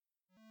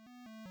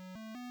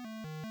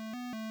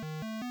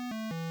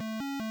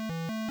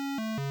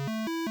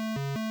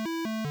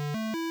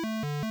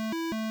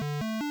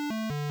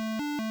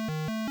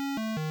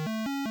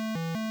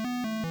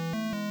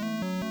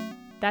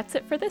 That's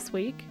it for this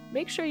week.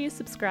 Make sure you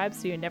subscribe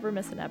so you never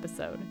miss an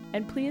episode,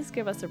 and please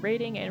give us a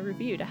rating and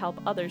review to help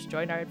others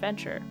join our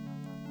adventure.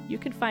 You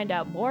can find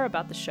out more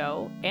about the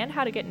show and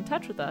how to get in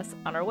touch with us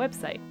on our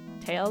website,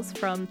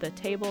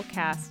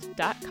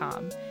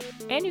 talesfromthetablecast.com,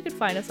 and you can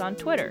find us on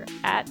Twitter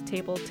at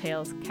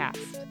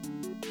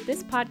TableTalesCast.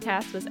 This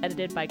podcast was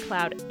edited by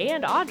Cloud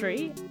and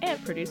Audrey and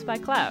produced by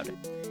Cloud.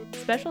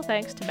 Special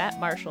thanks to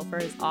Matt Marshall for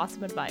his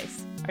awesome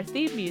advice. Our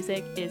theme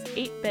music is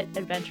 8-Bit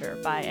Adventure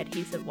by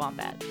Adhesive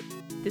Wombat.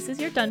 This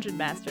is your Dungeon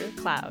Master,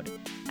 Cloud,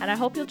 and I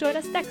hope you'll join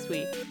us next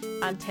week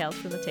on Tales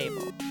from the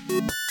Table.